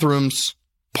bathrooms,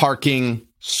 parking,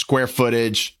 square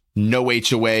footage, no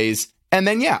HOAs, and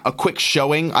then, a quick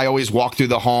showing. I always walk through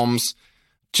the homes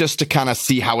just to kind of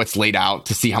see how it's laid out,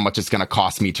 to see how much it's going to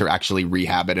cost me to actually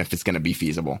rehab it, if it's going to be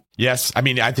feasible. Yes. I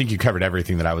mean, I think you covered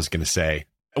everything that I was going to say.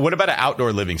 What about an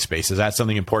outdoor living space? Is that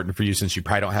something important for you since you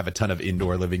probably don't have a ton of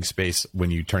indoor living space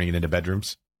when you're turning it into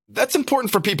bedrooms? That's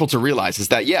important for people to realize is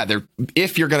that,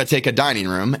 if you're going to take a dining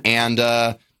room and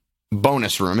a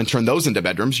bonus room and turn those into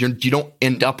bedrooms, you don't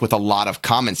end up with a lot of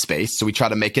common space. So we try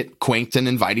to make it quaint and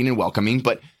inviting and welcoming.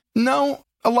 But no,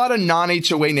 a lot of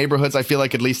non-HOA neighborhoods, I feel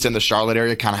like, at least in the Charlotte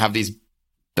area, kind of have these,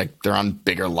 like they're on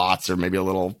bigger lots or maybe a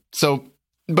little. So,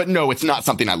 but no, it's not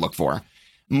something I look for.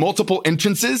 Multiple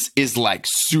entrances is like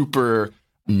super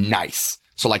nice.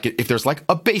 So like if there's like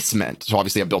a basement, so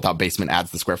obviously a built out basement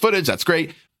adds the square footage. That's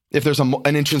great. If there's an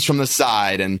entrance from the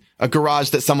side and a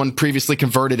garage that someone previously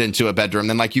converted into a bedroom,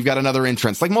 then like you've got another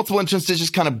entrance. Like multiple entrances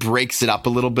just kind of breaks it up a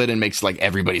little bit and makes like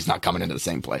everybody's not coming into the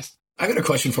same place. I got a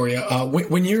question for you.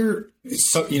 When you're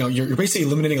basically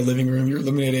eliminating a living room, you're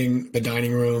eliminating the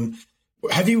dining room.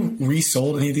 Have you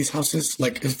resold any of these houses?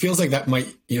 Like it feels like that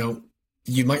might,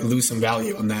 you might lose some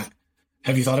value on that.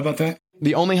 Have you thought about that?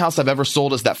 The only house I've ever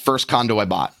sold is that first condo I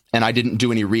bought, and I didn't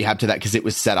do any rehab to that because it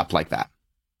was set up like that.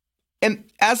 And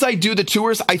as I do the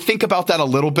tours, I think about that a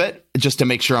little bit just to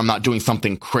make sure I'm not doing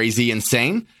something crazy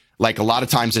insane. Like a lot of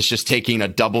times it's just taking a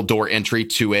double door entry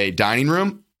to a dining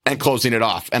room and closing it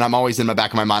off. And I'm always in the back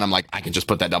of my mind, I'm like, I can just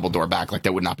put that double door back. Like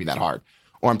that would not be that hard.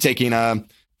 Or I'm taking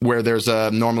where there's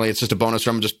normally it's just a bonus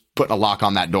room, just putting a lock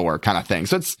on that door kind of thing.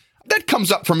 So that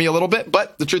comes up for me a little bit,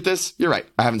 but the truth is, you're right.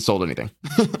 I haven't sold anything.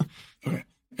 Okay.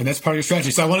 And that's part of your strategy.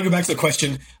 So I want to go back to the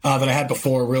question that I had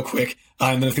before real quick.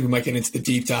 And then I think we might get into the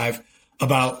deep dive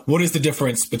about what is the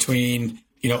difference between,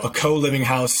 a co-living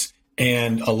house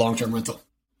and a long-term rental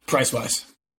price-wise.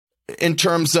 In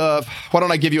terms of, why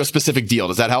don't I give you a specific deal?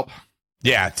 Does that help?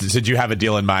 Yeah. Did you have a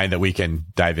deal in mind that we can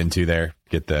dive into there?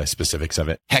 Get the specifics of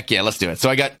it. Heck yeah, let's do it. So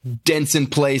I got Denson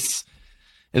Place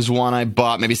is one I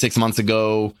bought maybe 6 months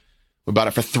ago. We bought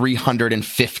it for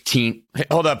 $315. Hey,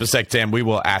 hold up a sec, Tam. We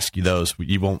will ask you those.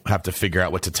 You won't have to figure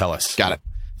out what to tell us. Got it.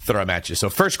 Throw them at you. So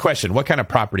first question, what kind of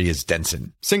property is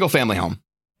Denson? Single family home.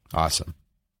 Awesome.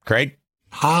 Craig?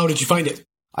 How did you find it?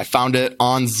 I found it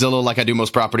on Zillow like I do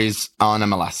most properties on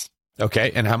MLS.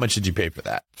 Okay. And how much did you pay for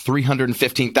that?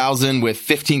 $315,000 with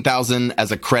 $15,000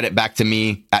 as a credit back to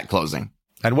me at closing.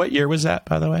 And what year was that,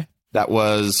 by the way? That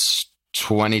was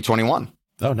 2021.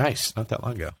 Oh, nice. Not that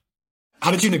long ago.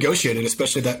 How did you negotiate it,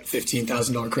 especially that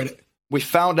 $15,000 credit? We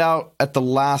found out at the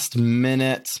last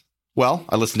minute. Well,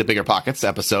 I listened to Bigger Pockets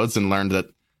episodes and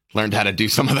learned how to do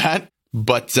some of that.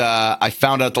 But I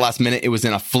found out at the last minute it was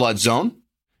in a flood zone.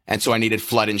 And so I needed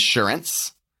flood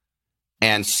insurance.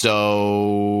 And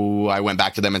so I went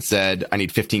back to them and said, I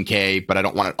need $15K, but I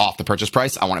don't want it off the purchase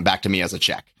price. I want it back to me as a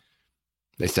check.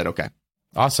 They said, okay.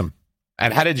 Awesome.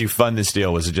 And how did you fund this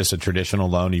deal? Was it just a traditional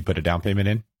loan you put a down payment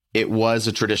in? It was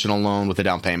a traditional loan with a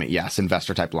down payment. Yes.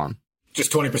 Investor type loan.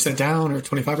 Just 20% down or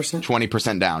 25%?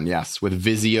 20% down. Yes. With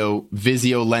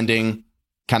Vizio lending,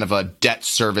 kind of a debt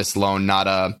service loan, not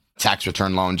a tax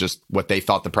return loan, just what they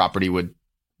thought the property would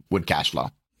cash flow.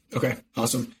 Okay.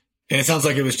 Awesome. And it sounds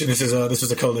like this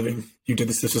is a co-living. You did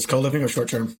this was co-living or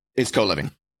short-term? It's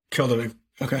co-living. Co-living.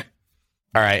 Okay.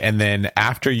 All right. And then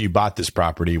after you bought this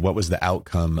property, what was the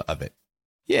outcome of it?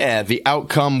 Yeah, the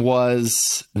outcome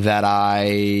was that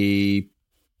I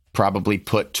probably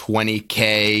put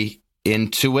 $20K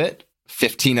into it,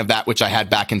 15 of that, which I had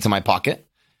back into my pocket.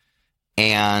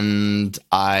 And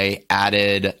I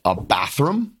added a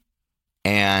bathroom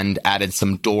and added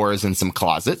some doors and some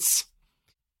closets.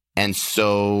 And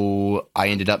so I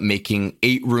ended up making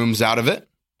 8 rooms out of it,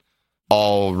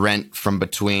 all rent from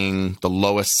between the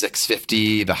lowest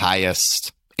 $650, the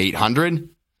highest $800.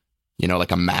 You know,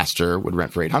 like a master would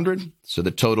rent for $800. So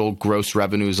the total gross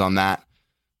revenues on that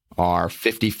are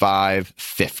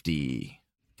 $5,550.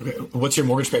 Okay. What's your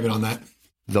mortgage payment on that?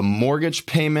 The mortgage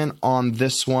payment on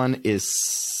this one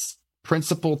is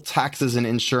principal, taxes, and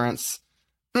insurance.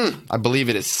 I believe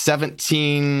it is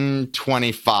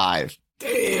 $1,725.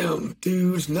 Damn,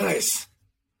 dude, nice.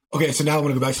 Okay, so now I'm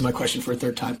going to go back to my question for a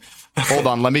third time. Hold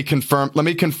on, let me confirm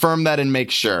that and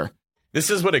make sure. This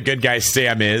is what a good guy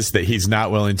Sam is, that he's not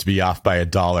willing to be off by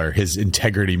 $1. His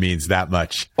integrity means that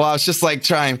much. Well, I was just like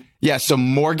trying. Yeah, so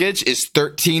mortgage is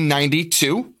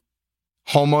 $1,392.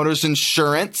 Homeowners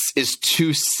insurance is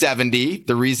 $270.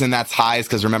 The reason that's high is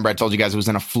because remember I told you guys it was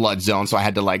in a flood zone, so I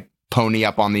had to like pony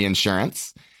up on the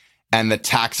insurance. And the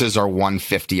taxes are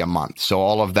 $150 a month. So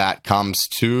all of that comes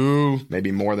to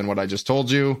maybe more than what I just told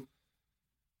you.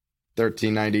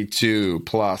 $1,392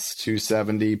 plus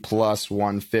 $270 plus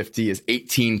 $150 is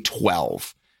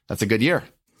 $1,812. That's a good year.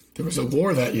 There was a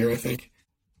war that year, I think.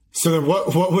 So then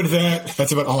what would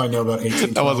that's about all I know about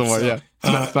 1812. That wasn't war, yeah.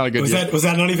 It's not a good year. Was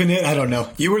that not even it? I don't know.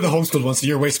 You were the homeschooled one, so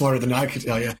you're way smarter than I could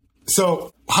tell you.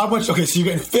 So how much, okay, so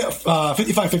you're getting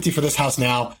 $5,550 for this house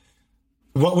now.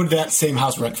 What would that same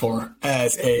house rent for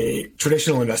as a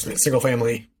traditional investment, single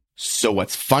family? So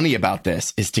what's funny about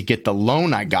this is to get the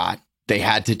loan I got, they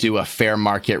had to do a fair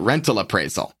market rental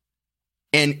appraisal.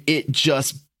 And it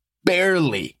just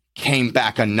barely came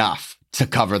back enough to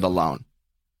cover the loan.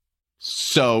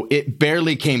 So it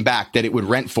barely came back that it would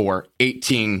rent for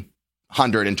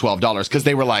 $1,812 because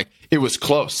they were like, it was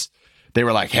close. They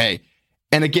were like, hey,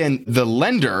 and again, the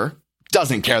lender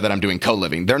doesn't care that I'm doing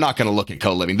co-living. They're not going to look at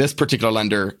co-living. This particular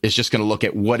lender is just going to look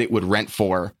at what it would rent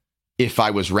for if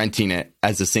I was renting it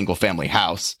as a single family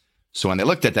house. So when they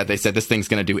looked at that, they said, this thing's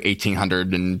going to do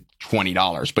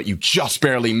 $1,820, but you just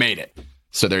barely made it.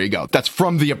 So there you go. That's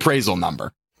from the appraisal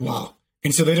number. Wow.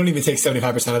 And so they don't even take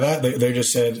 75% of that. They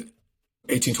just said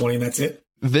 $1,820 and that's it.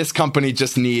 This company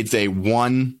just needs a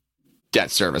one debt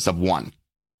service of one.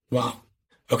 Wow.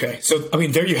 Okay. So, I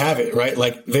mean, there you have it, right?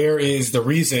 Like there is the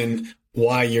reason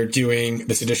why you're doing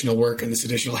this additional work and this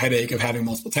additional headache of having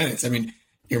multiple tenants. I mean,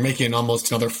 you're making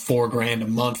almost another $4,000 a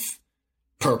month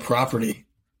per property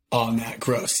on that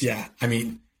gross. Yeah. I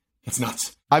mean, that's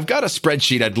nuts. I've got a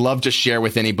spreadsheet I'd love to share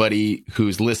with anybody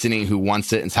who's listening, who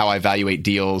wants it, and it's how I evaluate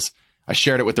deals. I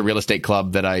shared it with the real estate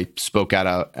club that I spoke at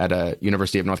a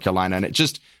University of North Carolina. And it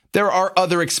just, there are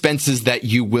other expenses that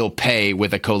you will pay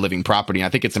with a co-living property. And I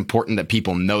think it's important that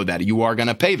people know that you are going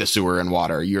to pay the sewer and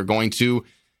water. You're going to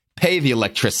pay the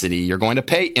electricity. You're going to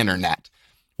pay internet.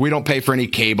 We don't pay for any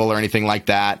cable or anything like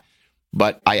that.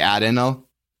 But I add in a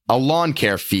lawn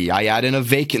care fee. I add in a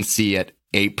vacancy at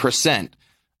 8%.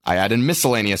 I add in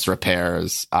miscellaneous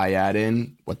repairs. I add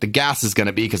in what the gas is going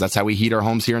to be because that's how we heat our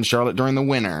homes here in Charlotte during the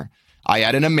winter. I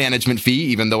add in a management fee.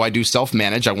 Even though I do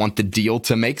self-manage, I want the deal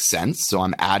to make sense. So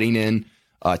I'm adding in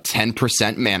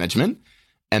 10% management.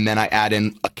 And then I add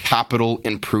in a capital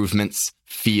improvements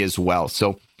fee as well.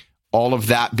 So all of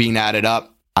that being added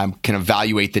up, I can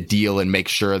evaluate the deal and make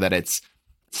sure that it's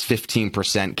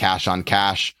 15% cash on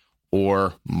cash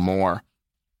or more.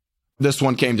 This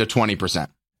one came to 20%.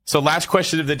 So last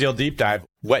question of the deal deep dive.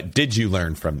 What did you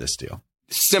learn from this deal?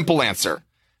 Simple answer.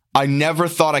 I never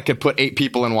thought I could put 8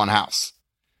 people in one house.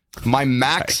 My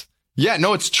max. Yeah,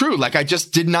 no, it's true. Like, I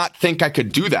just did not think I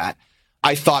could do that.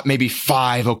 I thought maybe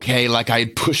 5. Okay. Like, I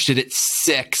had pushed it at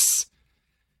 6.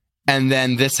 And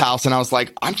then this house, and I was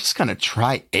like, I'm just going to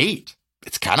try 8.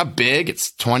 It's kind of big.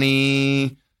 It's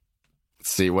 20. Let's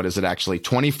see. What is it actually?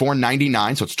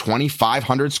 2499. So it's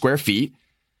 2,500 square feet.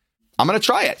 I'm going to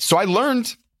try it. So I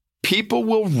learned people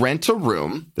will rent a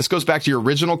room. This goes back to your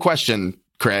original question,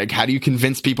 Craig. How do you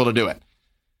convince people to do it?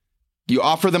 You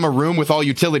offer them a room with all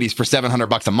utilities for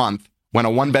 $700 a month when a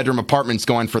 1-bedroom apartment's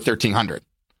going for $1,300.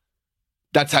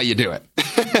 That's how you do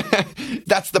it.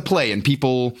 That's the play, and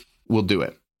people will do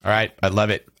it. All right. I love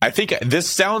it. I think this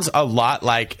sounds a lot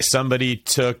like somebody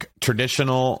took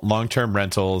traditional long-term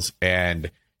rentals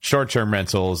and short-term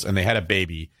rentals, and they had a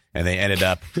baby, and they ended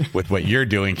up with what you're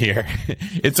doing here.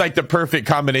 It's like the perfect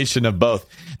combination of both.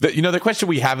 The question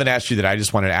we haven't asked you that I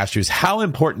just wanted to ask you is, how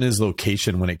important is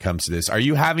location when it comes to this? Are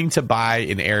you having to buy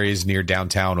in areas near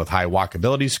downtown with high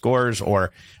walkability scores,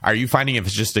 or are you finding if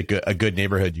it's just a good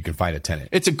neighborhood, you can find a tenant?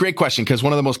 It's a great question, because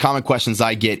one of the most common questions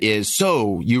I get is,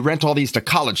 so you rent all these to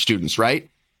college students, right?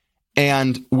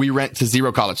 And we rent to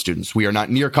 0 college students. We are not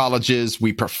near colleges.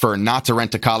 We prefer not to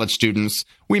rent to college students.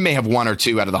 We may have 1 or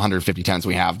 2 out of the 150 tenants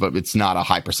we have, but it's not a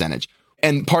high percentage.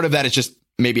 And part of that is just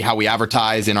maybe how we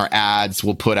advertise in our ads.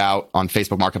 We'll put out on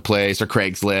Facebook Marketplace or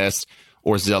Craigslist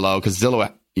or Zillow, because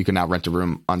Zillow, you can now rent a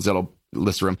room on Zillow,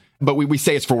 list a room. But we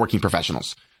say it's for working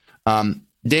professionals.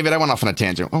 David, I went off on a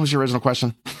tangent. What was your original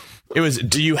question? It was,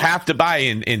 do you have to buy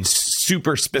in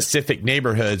super specific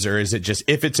neighborhoods, or is it just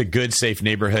if it's a good, safe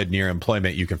neighborhood near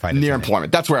employment, you can find it? Near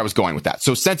employment. That's where I was going with that.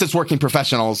 So since it's working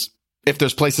professionals, if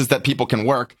there's places that people can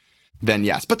work, then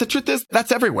yes. But the truth is,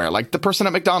 that's everywhere. Like, the person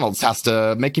at McDonald's has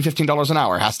to make you $15 an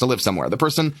hour, has to live somewhere. The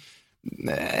person,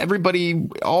 everybody,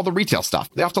 all the retail stuff,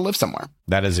 they have to live somewhere.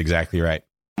 That is exactly right.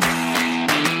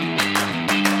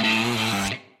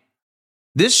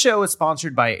 This show is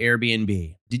sponsored by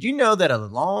Airbnb. Did you know that a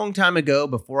long time ago,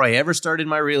 before I ever started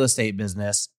my real estate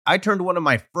business, I turned one of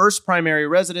my first primary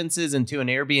residences into an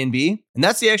Airbnb? And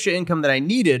that's the extra income that I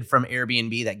needed from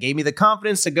Airbnb that gave me the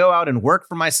confidence to go out and work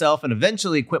for myself and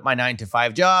eventually quit my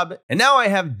 9-to-5 job. And now I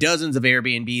have dozens of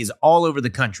Airbnbs all over the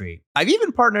country. I've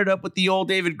even partnered up with the old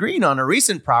David Green on a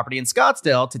recent property in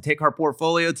Scottsdale to take our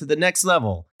portfolio to the next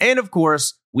level. And of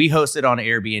course, we host it on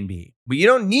Airbnb. But you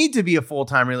don't need to be a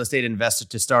full-time real estate investor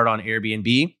to start on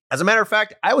Airbnb. As a matter of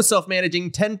fact, I was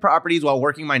self-managing 10 properties while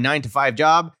working my 9-to-5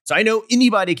 job, so I know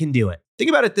anybody can do it. Think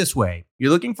about it this way.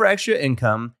 You're looking for extra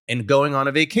income and going on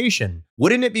a vacation.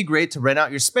 Wouldn't it be great to rent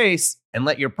out your space and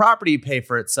let your property pay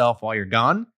for itself while you're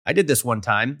gone? I did this one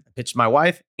time. I pitched my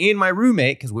wife and my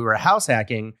roommate, because we were house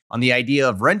hacking, on the idea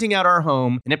of renting out our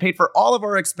home, and it paid for all of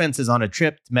our expenses on a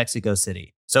trip to Mexico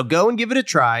City. So go and give it a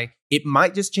try. It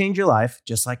might just change your life,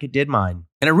 just like it did mine.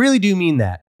 And I really do mean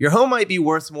that. Your home might be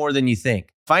worth more than you think.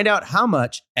 Find out how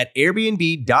much at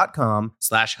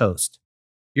airbnb.com/host.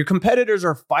 Your competitors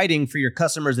are fighting for your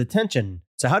customers' attention.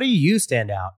 So how do you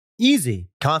stand out? Easy.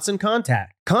 Constant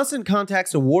Contact. Constant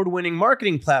Contact's award-winning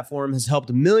marketing platform has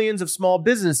helped millions of small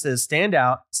businesses stand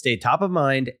out, stay top of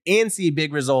mind, and see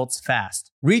big results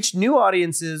fast. Reach new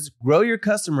audiences, grow your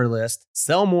customer list,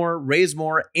 sell more, raise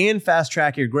more, and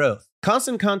fast-track your growth.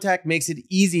 Constant Contact makes it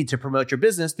easy to promote your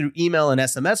business through email and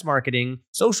SMS marketing,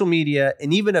 social media,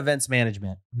 and even events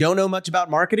management. Don't know much about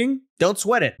marketing? Don't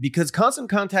sweat it, because Constant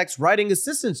Contact's writing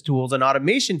assistance tools and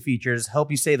automation features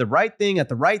help you say the right thing at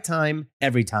the right time,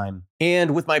 every time.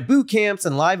 And with my boot camps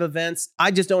and live events,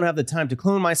 I just don't have the time to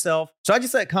clone myself. So I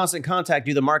just let Constant Contact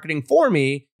do the marketing for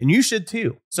me, and you should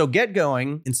too. So get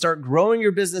going and start growing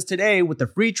your business today with the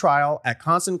free trial at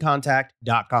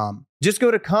ConstantContact.com. Just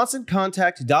go to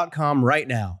ConstantContact.com right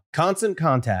now. Constant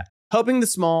Contact, helping the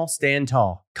small stand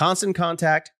tall.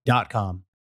 ConstantContact.com.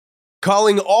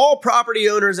 Calling all property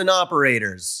owners and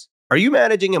operators. Are you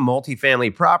managing a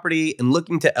multifamily property and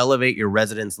looking to elevate your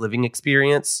residents' living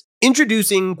experience?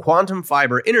 Introducing Quantum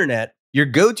Fiber Internet, your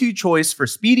go-to choice for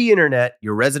speedy internet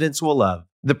your residents will love.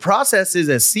 The process is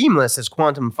as seamless as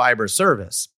Quantum Fiber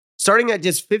service. Starting at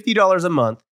just $50 a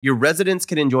month, your residents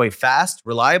can enjoy fast,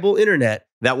 reliable internet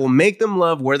that will make them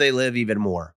love where they live even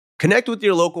more. Connect with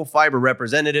your local fiber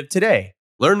representative today.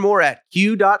 Learn more at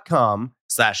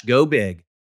q.com/go big.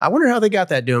 I wonder how they got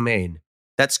that domain.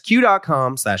 That's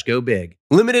q.com/go big.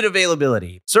 Limited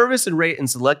availability. Service and rate in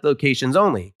select locations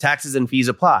only. Taxes and fees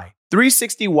apply.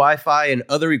 360 Wi-Fi and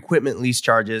other equipment lease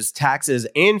charges, taxes,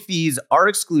 and fees are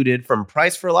excluded from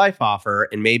Price for Life offer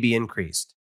and may be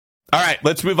increased. All right,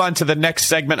 let's move on to the next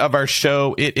segment of our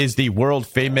show. It is the world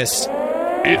famous...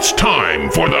 It's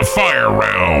time for the fire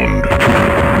round.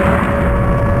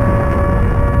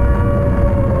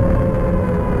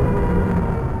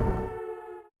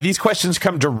 These questions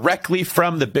come directly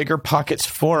from the Bigger Pockets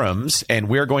forums, and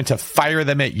we're going to fire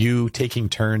them at you, taking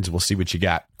turns. We'll see what you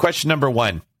got. Question number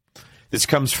 1. This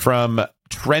comes from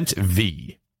Trent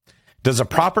V. Does a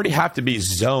property have to be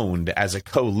zoned as a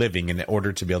co-living in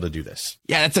order to be able to do this?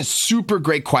 Yeah, that's a super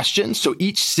great question. So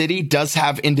each city does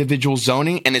have individual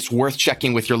zoning, and it's worth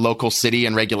checking with your local city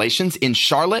and regulations. In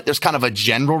Charlotte, there's kind of a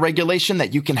general regulation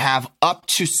that you can have up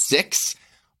to 6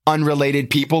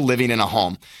 unrelated people living in a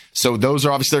home. So those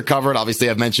are obviously covered. Obviously,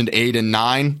 I've mentioned 8 and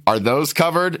 9. Are those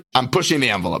covered? I'm pushing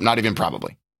the envelope, not even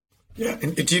probably. Yeah.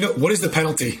 And do you know, what is the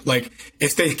penalty? Like,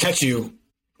 if they catch you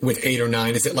with 8 or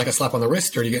 9, is it like a slap on the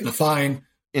wrist, or are you getting a fine?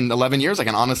 In 11 years, I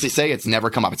can honestly say it's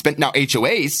never come up. It's been now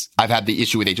HOAs. I've had the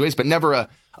issue with HOAs, but never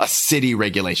a city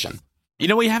regulation. You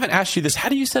know, we haven't asked you this. How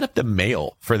do you set up the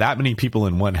mail for that many people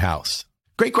in one house?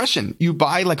 Great question. You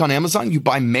buy, like on Amazon, you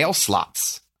buy mail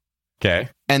slots. Okay.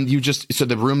 And you just, so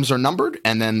the rooms are numbered,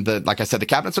 and then like I said, the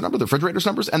cabinets are numbered, the refrigerator's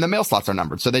numbers, and the mail slots are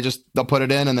numbered. So they'll put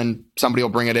it in, and then somebody will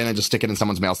bring it in and just stick it in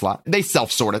someone's mail slot. They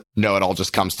self-sort it. No, it all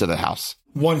just comes to the house.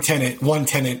 One tenant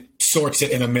sorts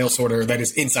it in a mail sorter that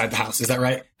is inside the house. Is that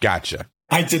right? Gotcha.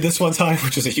 I did this one time,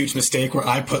 which was a huge mistake, where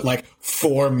I put like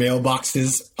 4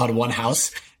 mailboxes on one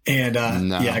house. And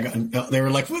they were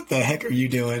like, what the heck are you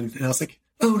doing? And I was like,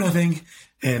 oh, nothing.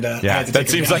 And that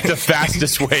seems like the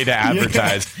fastest way to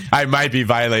advertise. Yeah. I might be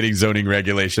violating zoning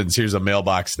regulations. Here's a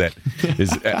mailbox that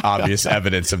is obvious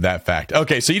evidence of that fact.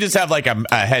 Okay, so you just have like a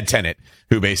head tenant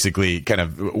who basically kind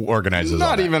of organizes.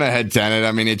 Not even a head tenant.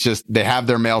 I mean, it's just they have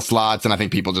their mail slots, and I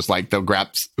think people just like they'll grab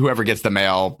whoever gets the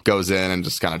mail, goes in and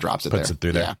just kind of drops it, puts it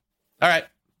through there. Yeah. All right,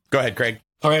 go ahead, Craig.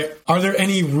 All right. Are there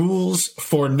any rules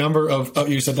for number of... Oh,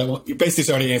 you said that one. You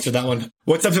basically already answered that one.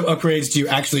 What types of upgrades do you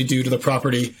actually do to the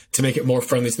property to make it more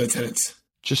friendly to the tenants?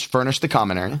 Just furnish the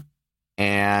common area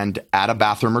and add a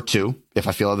bathroom or 2 if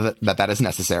I feel that is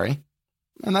necessary.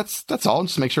 And that's all.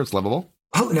 Just make sure it's livable.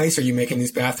 How nice are you making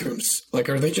these bathrooms? Like,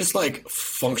 are they just like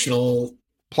functional?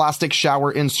 Plastic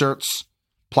shower inserts,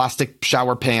 plastic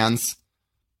shower pans,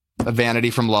 a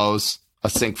vanity from Lowe's. A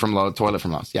sink from Lowe's, toilet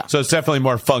from Lowe's. Yeah. So it's definitely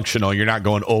more functional. You're not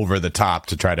going over the top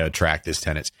to try to attract these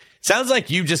tenants. Sounds like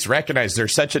you just recognize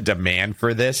there's such a demand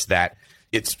for this that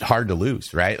it's hard to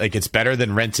lose, right? Like it's better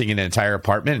than renting an entire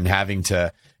apartment and having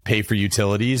to pay for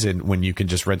utilities, and when you can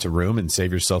just rent a room and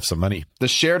save yourself some money. The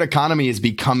shared economy is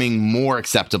becoming more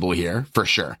acceptable here for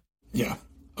sure. Yeah.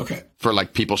 Okay. For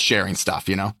like people sharing stuff,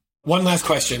 you know? One last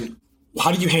question.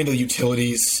 How do you handle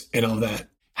utilities and all that?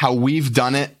 How we've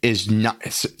done it is not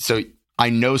so. I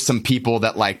know some people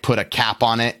that like put a cap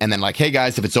on it and then like, hey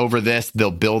guys, if it's over this, they'll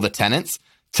bill the tenants.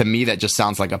 To me, that just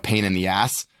sounds like a pain in the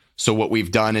ass. So what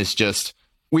we've done is just,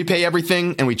 we pay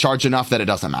everything and we charge enough that it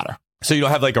doesn't matter. So you don't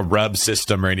have like a RUB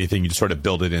system or anything. You just sort of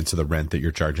build it into the rent that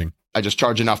you're charging. I just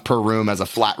charge enough per room as a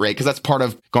flat rate. Cause that's part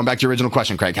of going back to your original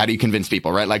question, Craig. How do you convince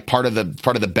people, right? Like part of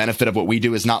the benefit of what we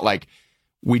do is not like,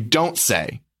 we don't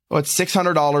say, oh, it's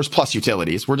 $600 plus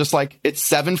utilities. We're just like, it's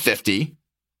 $750.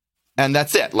 And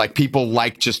that's it. Like people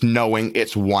like just knowing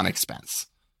it's one expense.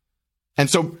 And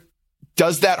so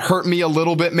does that hurt me a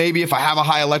little bit? Maybe if I have a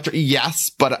high electric? Yes,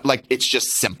 but like it's just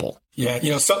simple. Yeah.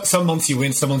 You know, some months you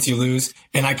win, some months you lose.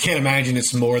 And I can't imagine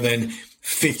it's more than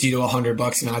 $50 to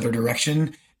 $100 in either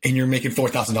direction. And you're making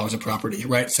 $4,000 a property,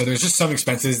 right? So there's just some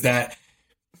expenses that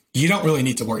you don't really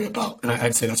need to worry about. And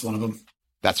I'd say that's one of them.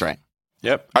 That's right.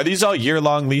 Yep. Are these all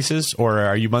year-long leases or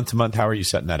are you month to month? How are you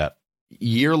setting that up?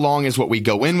 Year long is what we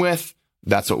go in with.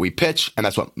 That's what we pitch. And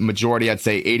that's what majority, I'd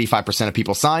say 85% of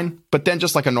people sign. But then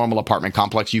just like a normal apartment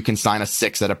complex, you can sign a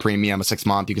 6 at a premium, a 6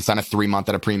 month. You can sign a 3 month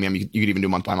at a premium. You could even do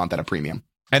month by month at a premium.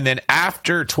 And then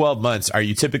after 12 months, are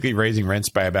you typically raising rents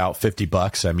by about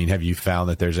 $50? I mean, have you found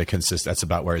that there's that's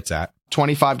about where it's at?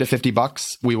 $25 to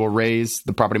 $50 we will raise.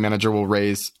 The property manager will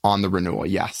raise on the renewal.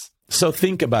 Yes. So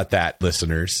think about that,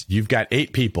 listeners. You've got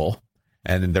 8 people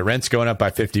and the rent's going up by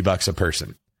 $50 a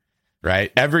person.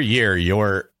 Right? Every year,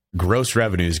 your gross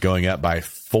revenue is going up by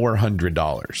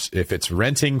 $400. If it's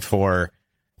renting for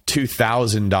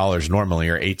 $2,000 normally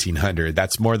or $1,800,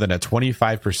 that's more than a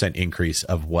 25% increase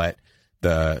of what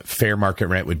the fair market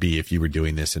rent would be if you were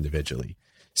doing this individually.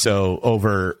 So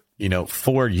over,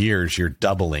 4 years, you're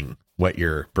doubling what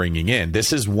you're bringing in.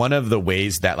 This is one of the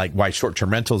ways that like why short-term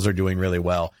rentals are doing really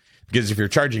well. Because if you're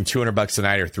charging $200 a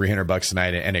night or $300 a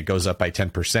night and it goes up by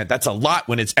 10%, that's a lot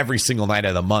when it's every single night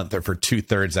of the month or for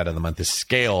 2/3 out of the month. The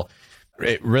scale,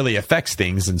 it really affects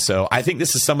things. And so I think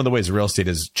this is some of the ways real estate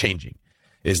is changing.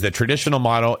 Is the traditional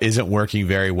model isn't working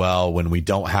very well when we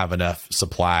don't have enough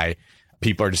supply.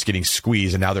 People are just getting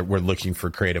squeezed, and now that we're looking for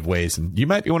creative ways. And you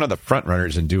might be one of the front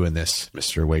runners in doing this,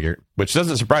 Mr. Wiegert, which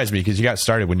doesn't surprise me because you got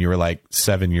started when you were like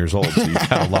 7 years old. So you've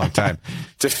had a long time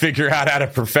to figure out how to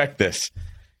perfect this.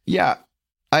 Yeah.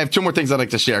 I have 2 more things I'd like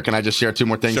to share. Can I just share 2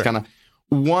 more things? Sure. Kind of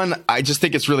one, I just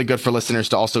think it's really good for listeners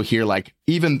to also hear, like,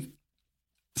 even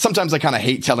sometimes I kind of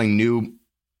hate telling new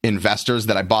investors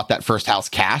that I bought that first house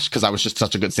cash because I was just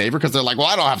such a good saver, because they're like, well,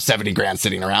 I don't have 70 grand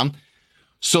sitting around.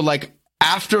 So like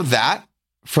after that,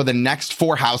 for the next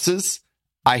 4 houses,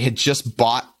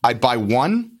 I'd buy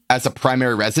one as a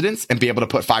primary residence and be able to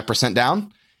put 5%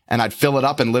 down, and I'd fill it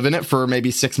up and live in it for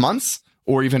maybe 6 months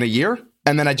or even a year.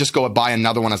 And then I just go and buy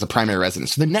another one as a primary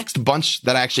residence. So the next bunch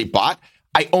that I actually bought,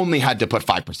 I only had to put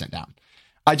 5% down.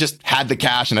 I just had the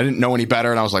cash and I didn't know any better.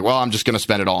 And I was like, well, I'm just going to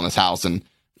spend it all in this house. And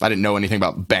I didn't know anything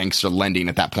about banks or lending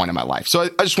at that point in my life. So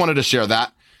I just wanted to share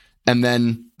that. And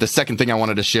then the second thing I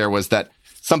wanted to share was that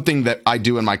something that I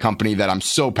do in my company that I'm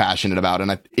so passionate about,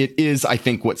 and it is, I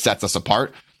think, what sets us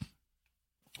apart.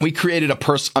 We created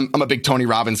I'm a big Tony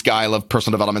Robbins guy. I love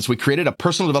personal development. So we created a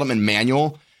personal development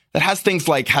manual that has things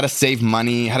like how to save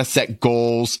money, how to set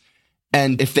goals.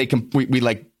 And if they we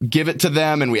like give it to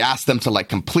them and we ask them to like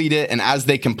complete it. And as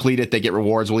they complete it, they get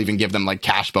rewards. We'll even give them like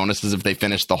cash bonuses if they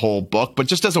finish the whole book, but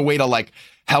just as a way to like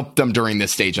help them during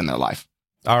this stage in their life.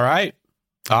 All right.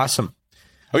 Awesome.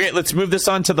 Okay, let's move this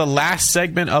on to the last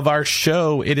segment of our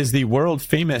show. It is the world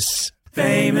famous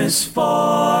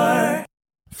for.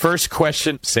 First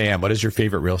question, Sam, what is your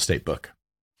favorite real estate book?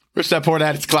 Rich Dad Poor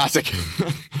Dad. It's classic.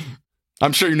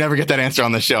 I'm sure you never get that answer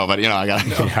on the show, but I got to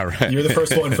know. Yeah, right. You're the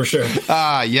first one for sure.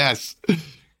 Yes.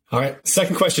 All right.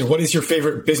 Second question. What is your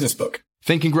favorite business book?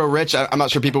 Think and Grow Rich. I'm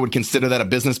not sure people would consider that a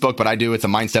business book, but I do. It's a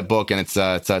mindset book, and it's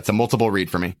a multiple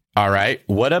read for me. All right.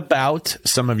 What about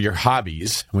some of your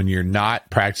hobbies when you're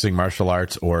not practicing martial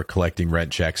arts or collecting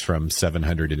rent checks from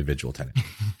 700 individual tenants?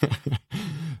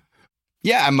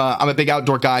 Yeah, I'm a big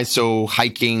outdoor guy. So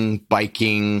hiking,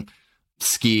 biking,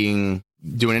 skiing,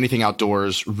 doing anything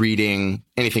outdoors, reading,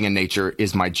 anything in nature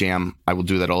is my jam. I will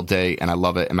do that all day, and I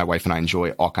love it. And my wife and I enjoy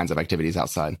all kinds of activities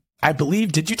outside. I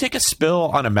believe, did you take a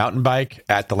spill on a mountain bike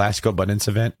at the Last Go Abundance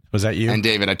event? Was that you? And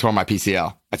David, I tore my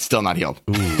PCL. It's still not healed.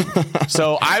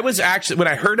 So I was actually, when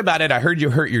I heard about it, I heard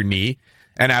you hurt your knee.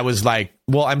 And I was like,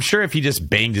 well, I'm sure if he just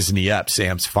banged his knee up,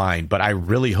 Sam's fine. But I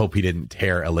really hope he didn't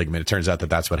tear a ligament. It turns out that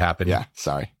that's what happened. Yeah,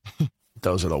 sorry.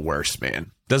 Those are the worst,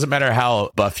 man. Doesn't matter how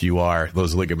buff you are.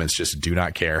 Those ligaments just do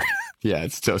not care. Yeah,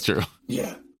 it's so true.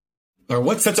 Yeah. Or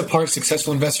what sets apart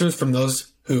successful investors from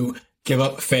those who give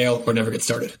up, fail, or never get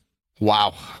started?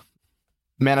 Wow.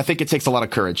 Man, I think it takes a lot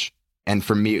of courage. And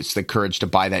for me, it's the courage to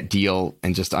buy that deal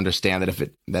and just understand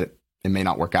that it may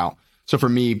not work out. So for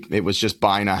me, it was just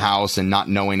buying a house and not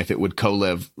knowing if it would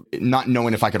co-live, not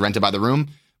knowing if I could rent it by the room.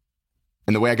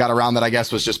 And the way I got around that, I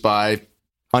guess, was just by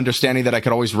understanding that I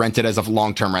could always rent it as a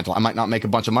long-term rental. I might not make a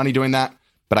bunch of money doing that,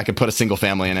 but I could put a single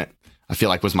family in it. I feel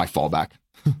like was my fallback.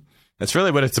 That's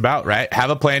really what it's about, right? Have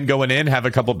a plan going in, have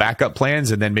a couple backup plans,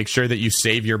 and then make sure that you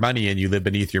save your money and you live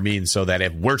beneath your means so that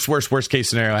if worst case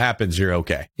scenario happens, you're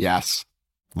okay. Yes.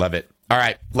 Love it. All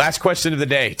right. Last question of the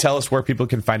day. Tell us where people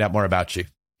can find out more about you.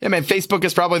 Yeah, man. Facebook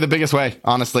is probably the biggest way,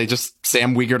 honestly. Just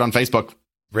Sam Wiegert on Facebook.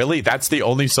 Really? That's the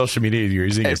only social media you're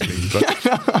using is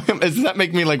Facebook? Does that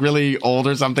make me like really old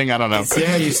or something? I don't know.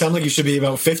 Yeah, you sound like you should be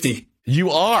about 50.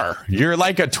 You are. You're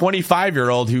like a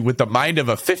 25-year-old who with the mind of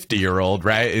a 50-year-old,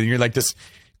 right? And you're like this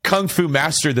kung fu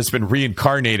master that's been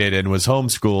reincarnated and was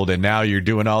homeschooled, and now you're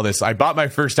doing all this. I bought my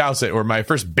first house or my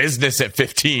first business at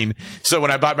 15. So when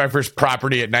I bought my first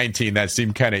property at 19, that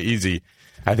seemed kind of easy.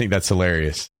 I think that's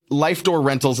hilarious. Life Door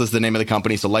Rentals is the name of the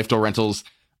company. So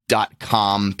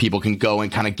lifedoorrentals.com. People can go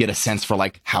and kind of get a sense for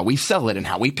like how we sell it and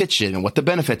how we pitch it and what the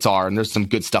benefits are. And there's some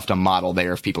good stuff to model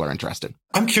there if people are interested.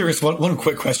 I'm curious, one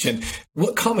quick question.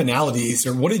 What commonalities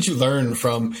or what did you learn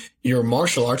from your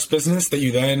martial arts business that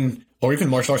you then, or even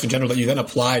martial arts in general, that you then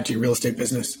applied to your real estate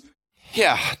business?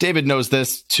 Yeah, David knows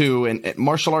this too. And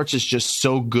martial arts is just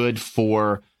so good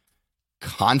for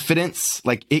confidence.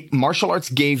 Like martial arts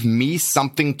gave me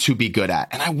something to be good at.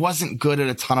 And I wasn't good at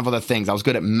a ton of other things. I was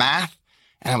good at math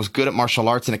and I was good at martial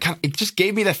arts. And it just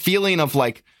gave me the feeling of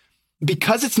like,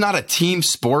 because it's not a team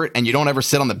sport and you don't ever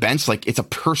sit on the bench, like it's a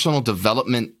personal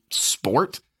development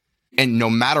sport. And no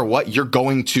matter what, you're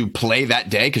going to play that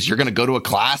day because you're going to go to a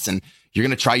class and you're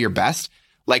going to try your best.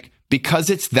 Like, because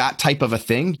it's that type of a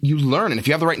thing, you learn. And if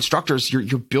you have the right instructors,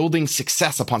 you're building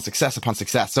success upon success upon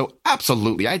success. So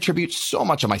absolutely, I attribute so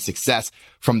much of my success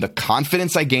from the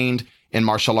confidence I gained in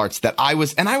martial arts that I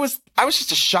was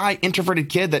just a shy, introverted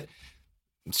kid that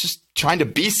was just trying to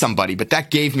be somebody. But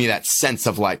that gave me that sense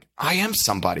of like, I am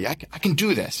somebody. I can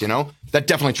do this, you know? That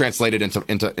definitely translated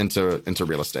into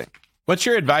real estate. What's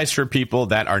your advice for people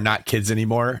that are not kids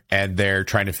anymore and they're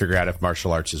trying to figure out if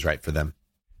martial arts is right for them?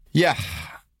 Yeah,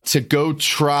 to go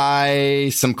try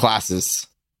some classes.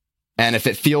 And if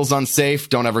it feels unsafe,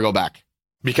 don't ever go back.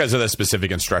 Because of the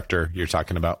specific instructor you're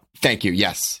talking about? Thank you.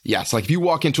 Yes. Like if you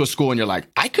walk into a school and you're like,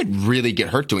 I could really get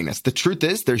hurt doing this. The truth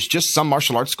is there's just some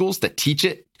martial arts schools that teach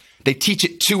it. They teach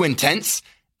it too intense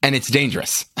and it's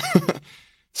dangerous.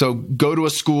 So go to a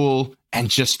school and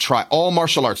just try. All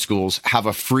martial arts schools have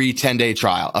a free 10-day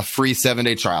trial, a free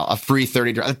 7-day trial, a free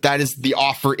 30-day trial. That is the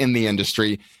offer in the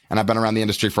industry. And I've been around the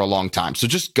industry for a long time. So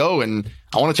just go and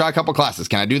I want to try a couple classes.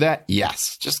 Can I do that?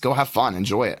 Yes. Just go have fun.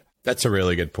 Enjoy it. That's a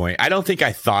really good point. I don't think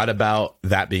I thought about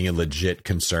that being a legit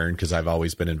concern because I've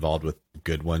always been involved with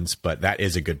good ones. But that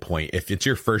is a good point. If it's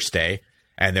your first day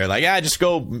and they're like, yeah, just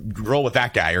go roll with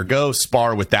that guy or go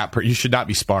spar with that person. You should not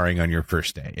be sparring on your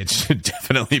first day. It should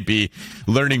definitely be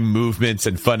learning movements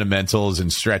and fundamentals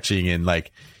and stretching and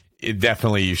like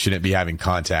you shouldn't be having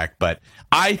contact. But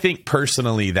I think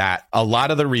personally that a lot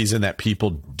of the reason that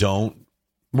people don't,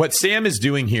 what Sam is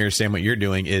doing here, Sam, what you're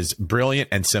doing is brilliant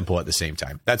and simple at the same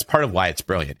time. That's part of why it's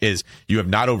brilliant is you have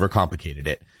not overcomplicated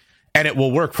it. And it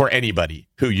will work for anybody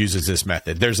who uses this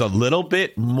method. There's a little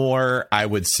bit more, I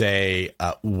would say,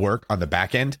 work on the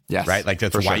back end, yes, right? Like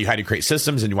that's why you had to create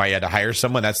systems and why you had to hire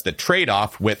someone. That's the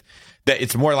trade-off with that.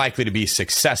 It's more likely to be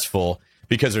successful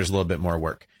because there's a little bit more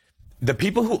work. The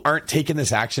people who aren't taking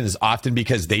this action is often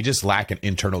because they just lack an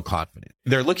internal confidence.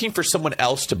 They're looking for someone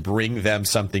else to bring them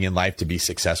something in life to be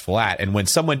successful at. And when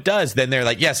someone does, then they're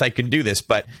like, yes, I can do this.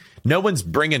 But no one's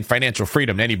bringing financial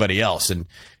freedom to anybody else and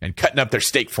cutting up their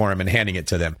steak for them and handing it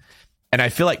to them. And I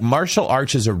feel like martial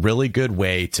arts is a really good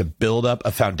way to build up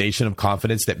a foundation of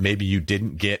confidence that maybe you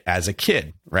didn't get as a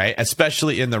kid, right?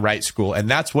 Especially in the right school. And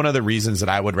that's one of the reasons that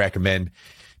I would recommend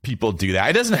people do that.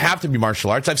 It doesn't have to be martial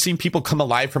arts. I've seen people come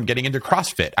alive from getting into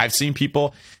CrossFit. I've seen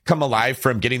people come alive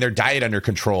from getting their diet under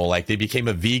control. Like they became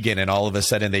a vegan and all of a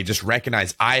sudden they just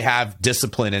recognize I have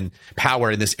discipline and power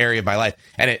in this area of my life.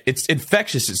 And it's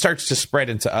infectious. It starts to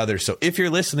spread into others. So if you're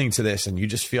listening to this and you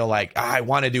just feel like, I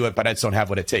want to do it, but I just don't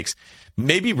have what it takes,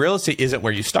 maybe real estate isn't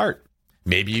where you start.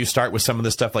 Maybe you start with some of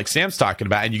the stuff like Sam's talking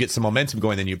about and you get some momentum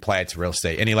going, then you apply it to real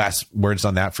estate. Any last words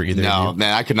on that for either of you? No,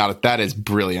 man, I could not. That is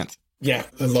brilliant. Yeah,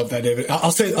 I love that, David. I'll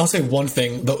say one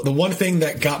thing. The one thing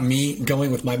that got me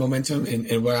going with my momentum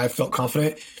and where I felt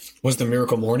confident was the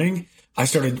Miracle Morning. I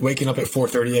started waking up at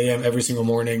 4:30 a.m. every single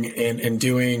morning and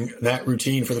doing that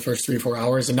routine for the first 3-4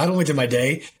 hours. And not only did my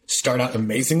day start out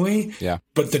amazingly,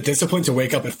 but the discipline to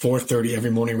wake up at 4:30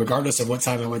 every morning, regardless of what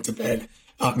time I went to bed,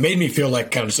 made me feel like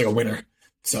kind of just like a winner.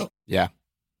 So yeah,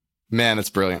 man,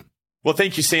 that's brilliant. Well,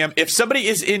 thank you, Sam. If somebody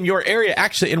is in your area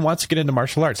actually and wants to get into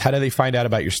martial arts, how do they find out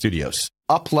about your studios?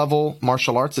 Up Level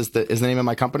Martial Arts is the name of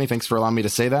my company. Thanks for allowing me to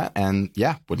say that. And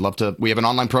yeah, would love to. We have an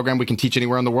online program we can teach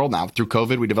anywhere in the world now. Through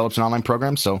COVID, we developed an online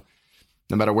program. So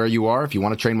no matter where you are, if you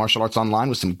want to train martial arts online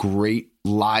with some great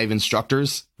live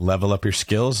instructors, level up your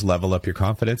skills, level up your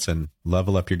confidence, and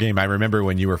level up your game. I remember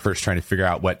when you were first trying to figure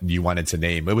out what you wanted to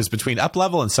name. It was between Up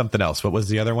Level and something else. What was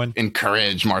the other one?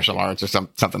 Encourage Martial Arts or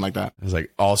something like that. It was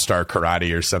like All-Star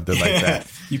Karate or something like that.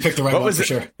 You picked the right one for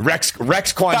sure. Rex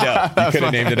Kwon Do. You could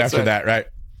have named it after that, right?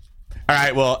 All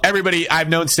right. Well, everybody, I've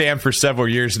known Sam for several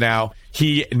years now.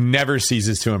 He never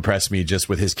ceases to impress me just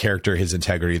with his character, his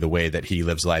integrity, the way that he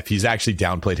lives life. He's actually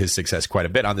downplayed his success quite a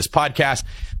bit on this podcast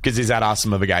because he's that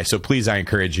awesome of a guy. So please, I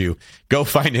encourage you, go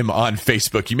find him on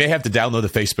Facebook. You may have to download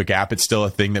the Facebook app. It's still a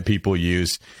thing that people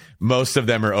use. Most of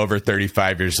them are over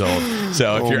 35 years old.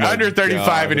 So if you're under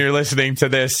 35 and you're listening to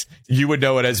this, you would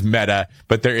know it as Meta,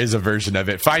 but there is a version of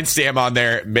it. Find Sam on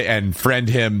there and friend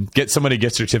him. Get someone a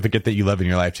gift certificate that you love in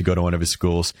your life to go to one of his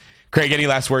schools. Craig, any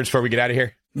last words before we get out of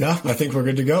here? No, I think we're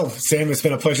good to go. Sam, it's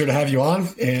been a pleasure to have you on,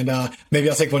 and maybe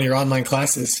I'll take one of your online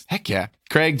classes. Heck yeah.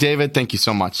 Craig, David, thank you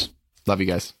so much. Love you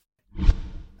guys.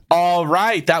 All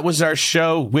right. That was our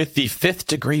show with the 5th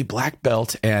degree black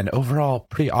belt and overall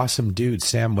pretty awesome dude,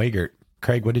 Sam Wegert.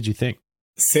 Craig, what did you think?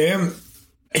 Sam,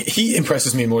 he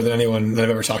impresses me more than anyone that I've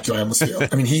ever talked to, I almost feel.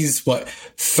 I mean, he's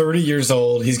 30 years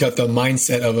old. He's got the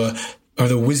mindset or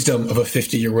the wisdom of a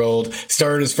 50-year-old.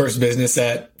 Started his first business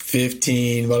at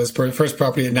 15, bought his first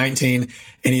property at 19,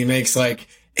 and he makes like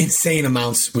insane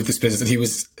amounts with this business that he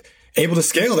was able to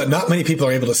scale that not many people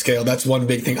are able to scale. That's one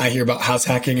big thing I hear about house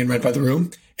hacking and Rent by the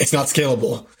Room. It's not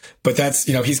scalable, but that's,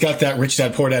 he's got that rich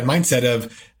dad, poor dad mindset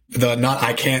of the not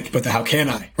I can't, but the how can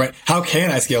I, right? How can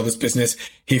I scale this business?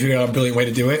 He figured out a brilliant way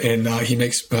to do it, and he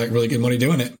makes really good money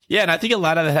doing it. Yeah, and I think a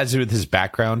lot of that has to do with his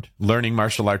background, learning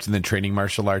martial arts and then training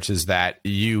martial arts, is that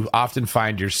you often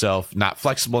find yourself not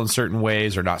flexible in certain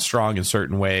ways or not strong in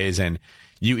certain ways, and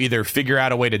you either figure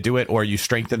out a way to do it or you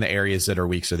strengthen the areas that are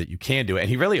weak so that you can do it. And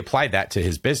he really applied that to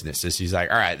his business. He's like,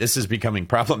 all right, this is becoming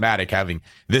problematic having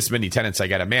this many tenants I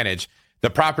got to manage.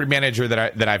 The property manager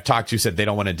that I've talked to said they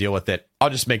don't want to deal with it.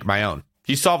 I'll just make my own.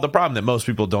 He solved the problem that most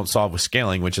people don't solve with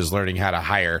scaling, which is learning how to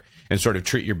hire and sort of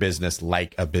treat your business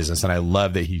like a business. And I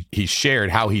love that he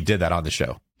shared how he did that on the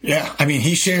show. Yeah. I mean,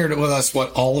 he shared with us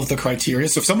all of the criteria.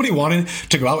 So if somebody wanted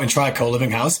to go out and try a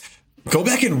co-living house, go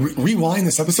back and rewind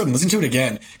this episode and listen to it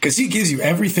again, because he gives you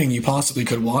everything you possibly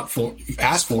could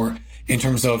ask for in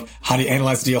terms of how do you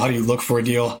analyze the deal, how do you look for a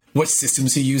deal, what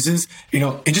systems he uses,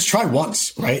 and just try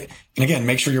once, right? And again,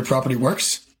 make sure your property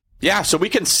works. Yeah, so we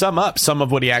can sum up some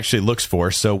of what he actually looks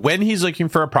for. So when he's looking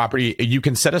for a property, you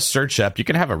can set a search up. You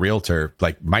can have a realtor,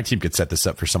 like my team could set this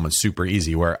up for someone super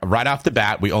easy, where right off the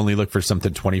bat, we only look for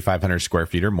something 2,500 square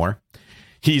feet or more.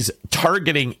 He's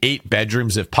targeting 8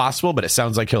 bedrooms if possible, but it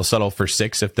sounds like he'll settle for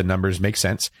 6 if the numbers make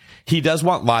sense. He does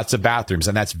want lots of bathrooms,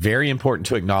 and that's very important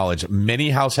to acknowledge. Many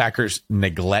house hackers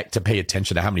neglect to pay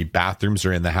attention to how many bathrooms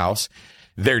are in the house.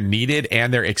 They're needed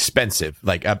and they're expensive.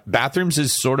 Like bathrooms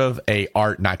is sort of a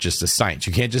art, not just a science.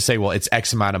 You can't just say, well, it's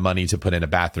X amount of money to put in a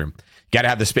bathroom. Got to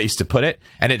have the space to put it.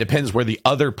 And it depends where the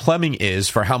other plumbing is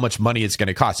for how much money it's going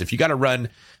to cost. If you got to run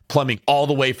plumbing all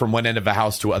the way from one end of a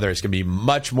house to other, it's going to be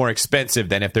much more expensive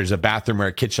than if there's a bathroom or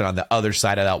a kitchen on the other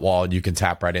side of that wall and you can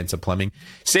tap right into plumbing.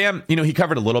 Sam, he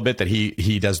covered a little bit that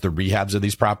he does the rehabs of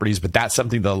these properties, but that's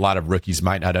something that a lot of rookies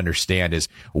might not understand, is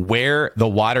where the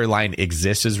water line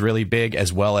exists is really big,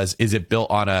 as well as is it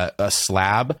built on a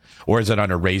slab or is it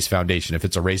on a raised foundation? If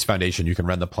it's a raised foundation, you can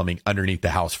run the plumbing underneath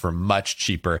the house for much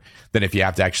cheaper than if you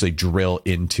have to actually drill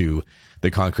into the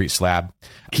concrete slab.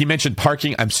 He mentioned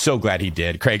parking. I'm so glad he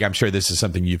did. Craig, I'm sure this is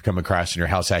something you've come across in your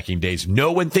house hacking days.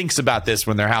 No one thinks about this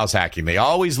when they're house hacking. They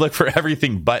always look for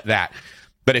everything but that.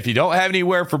 But if you don't have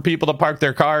anywhere for people to park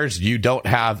their cars, you don't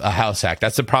have a house hack.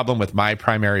 That's the problem with my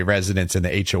primary residence in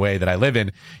the HOA that I live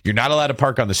in. You're not allowed to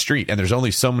park on the street, and there's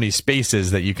only so many spaces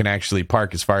that you can actually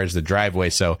park as far as the driveway.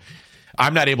 So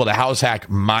I'm not able to house hack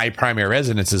my primary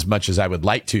residence as much as I would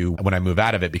like to when I move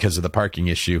out of it because of the parking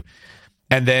issue.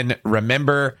 And then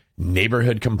remember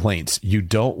neighborhood complaints. You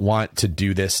don't want to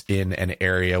do this in an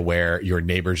area where your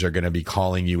neighbors are going to be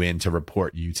calling you in to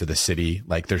report you to the city.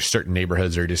 Like there's certain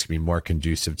neighborhoods that are just going to be more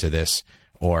conducive to this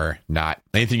or not.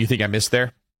 Anything you think I missed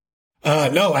there?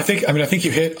 No, I think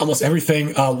you hit almost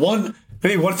everything. One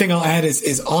thing I'll add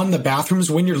is on the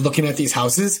bathrooms, when you're looking at these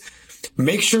houses,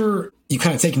 make sure you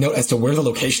kind of take note as to where the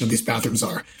location of these bathrooms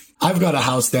are. I've got a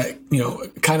house that,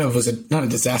 kind of was not a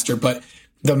disaster, but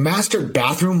the master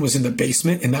bathroom was in the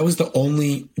basement, and that was the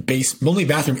only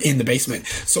bathroom in the basement.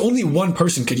 So only one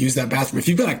person could use that bathroom. If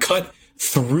you've got to cut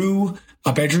through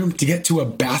a bedroom to get to a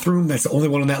bathroom that's the only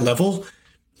one on that level,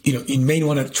 you may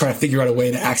want to try to figure out a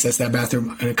way to access that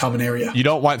bathroom in a common area. You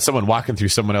don't want someone walking through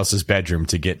someone else's bedroom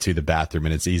to get to the bathroom,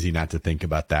 and it's easy not to think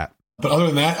about that. But other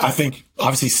than that, I think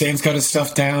obviously Sam's got his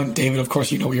stuff down. David, of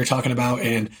course, you know what you're talking about.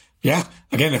 And yeah,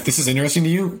 again, if this is interesting to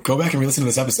you, go back and re-listen to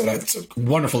this episode. It's a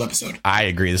wonderful episode. I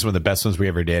agree. This is one of the best ones we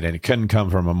ever did, and it couldn't come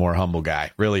from a more humble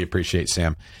guy. Really appreciate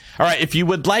Sam. All right, if you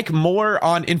would like more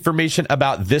on information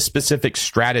about this specific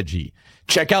strategy,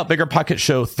 check out Bigger Pocket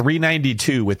Show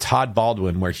 392 with Todd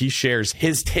Baldwin, where he shares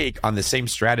his take on the same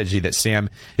strategy that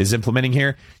Sam is implementing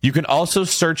here. You can also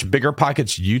search Bigger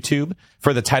Pockets YouTube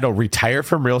for the title Retire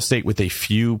from Real Estate with a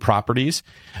Few Properties.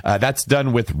 That's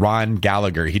done with Ron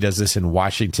Gallagher. He does this in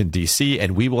Washington, D.C.,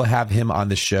 and we will have him on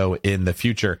the show in the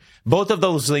future. Both of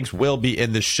those links will be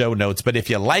in the show notes, but if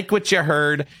you like what you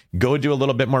heard, go do a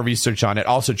little bit more research on it.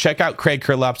 Also, check out Craig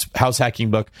Curelop's house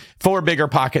hacking book for Bigger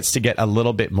Pockets to get a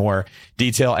little bit more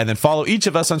detail, and then follow each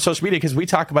of us on social media because we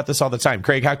talk about this all the time.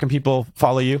 Craig, how can people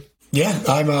follow you? Yeah,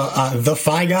 I'm the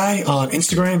Fi Guy on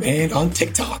Instagram and on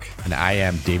TikTok. And I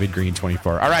am David Green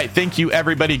 24. All right, thank you,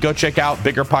 everybody. Go check out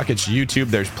Bigger Pockets YouTube.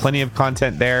 There's plenty of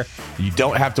content there. You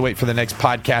don't have to wait for the next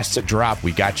podcast to drop.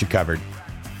 We got you covered.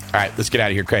 All right, let's get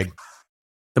out of here, Craig.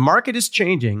 The market is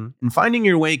changing, and finding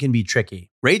your way can be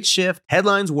tricky. Rates shift,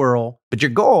 headlines whirl, but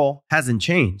your goal hasn't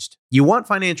changed. You want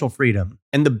financial freedom.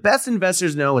 And the best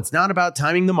investors know it's not about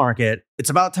timing the market, it's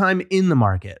about time in the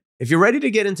market. If you're ready to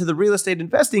get into the real estate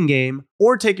investing game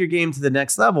or take your game to the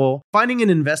next level, finding an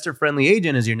investor-friendly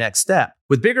agent is your next step.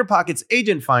 With BiggerPockets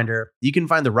Agent Finder, you can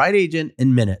find the right agent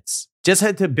in minutes. Just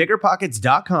head to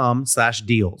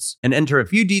biggerpockets.com/deals and enter a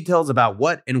few details about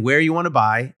what and where you want to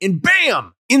buy, and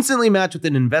bam! Instantly match with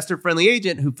an investor-friendly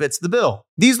agent who fits the bill.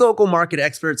 These local market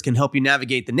experts can help you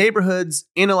navigate the neighborhoods,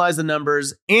 analyze the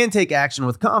numbers, and take action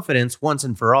with confidence once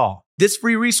and for all. This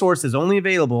free resource is only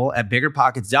available at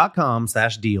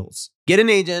biggerpockets.com/deals. Get an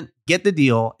agent, get the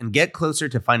deal, and get closer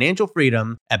to financial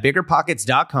freedom at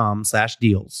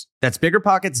biggerpockets.com/deals. That's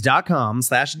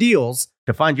biggerpockets.com/deals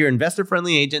to find your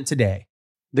investor-friendly agent today.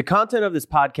 The content of this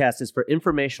podcast is for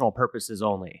informational purposes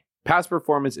only. Past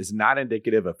performance is not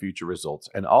indicative of future results,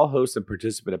 and all host and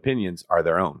participant opinions are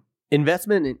their own.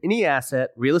 Investment in any asset,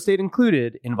 real estate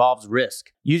included, involves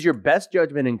risk. Use your best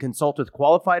judgment and consult with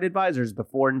qualified advisors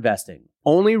before investing.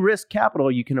 Only risk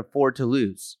capital you can afford to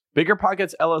lose.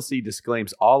 BiggerPockets LLC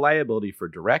disclaims all liability for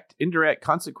direct, indirect,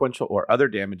 consequential, or other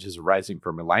damages arising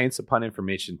from reliance upon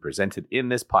information presented in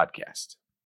this podcast.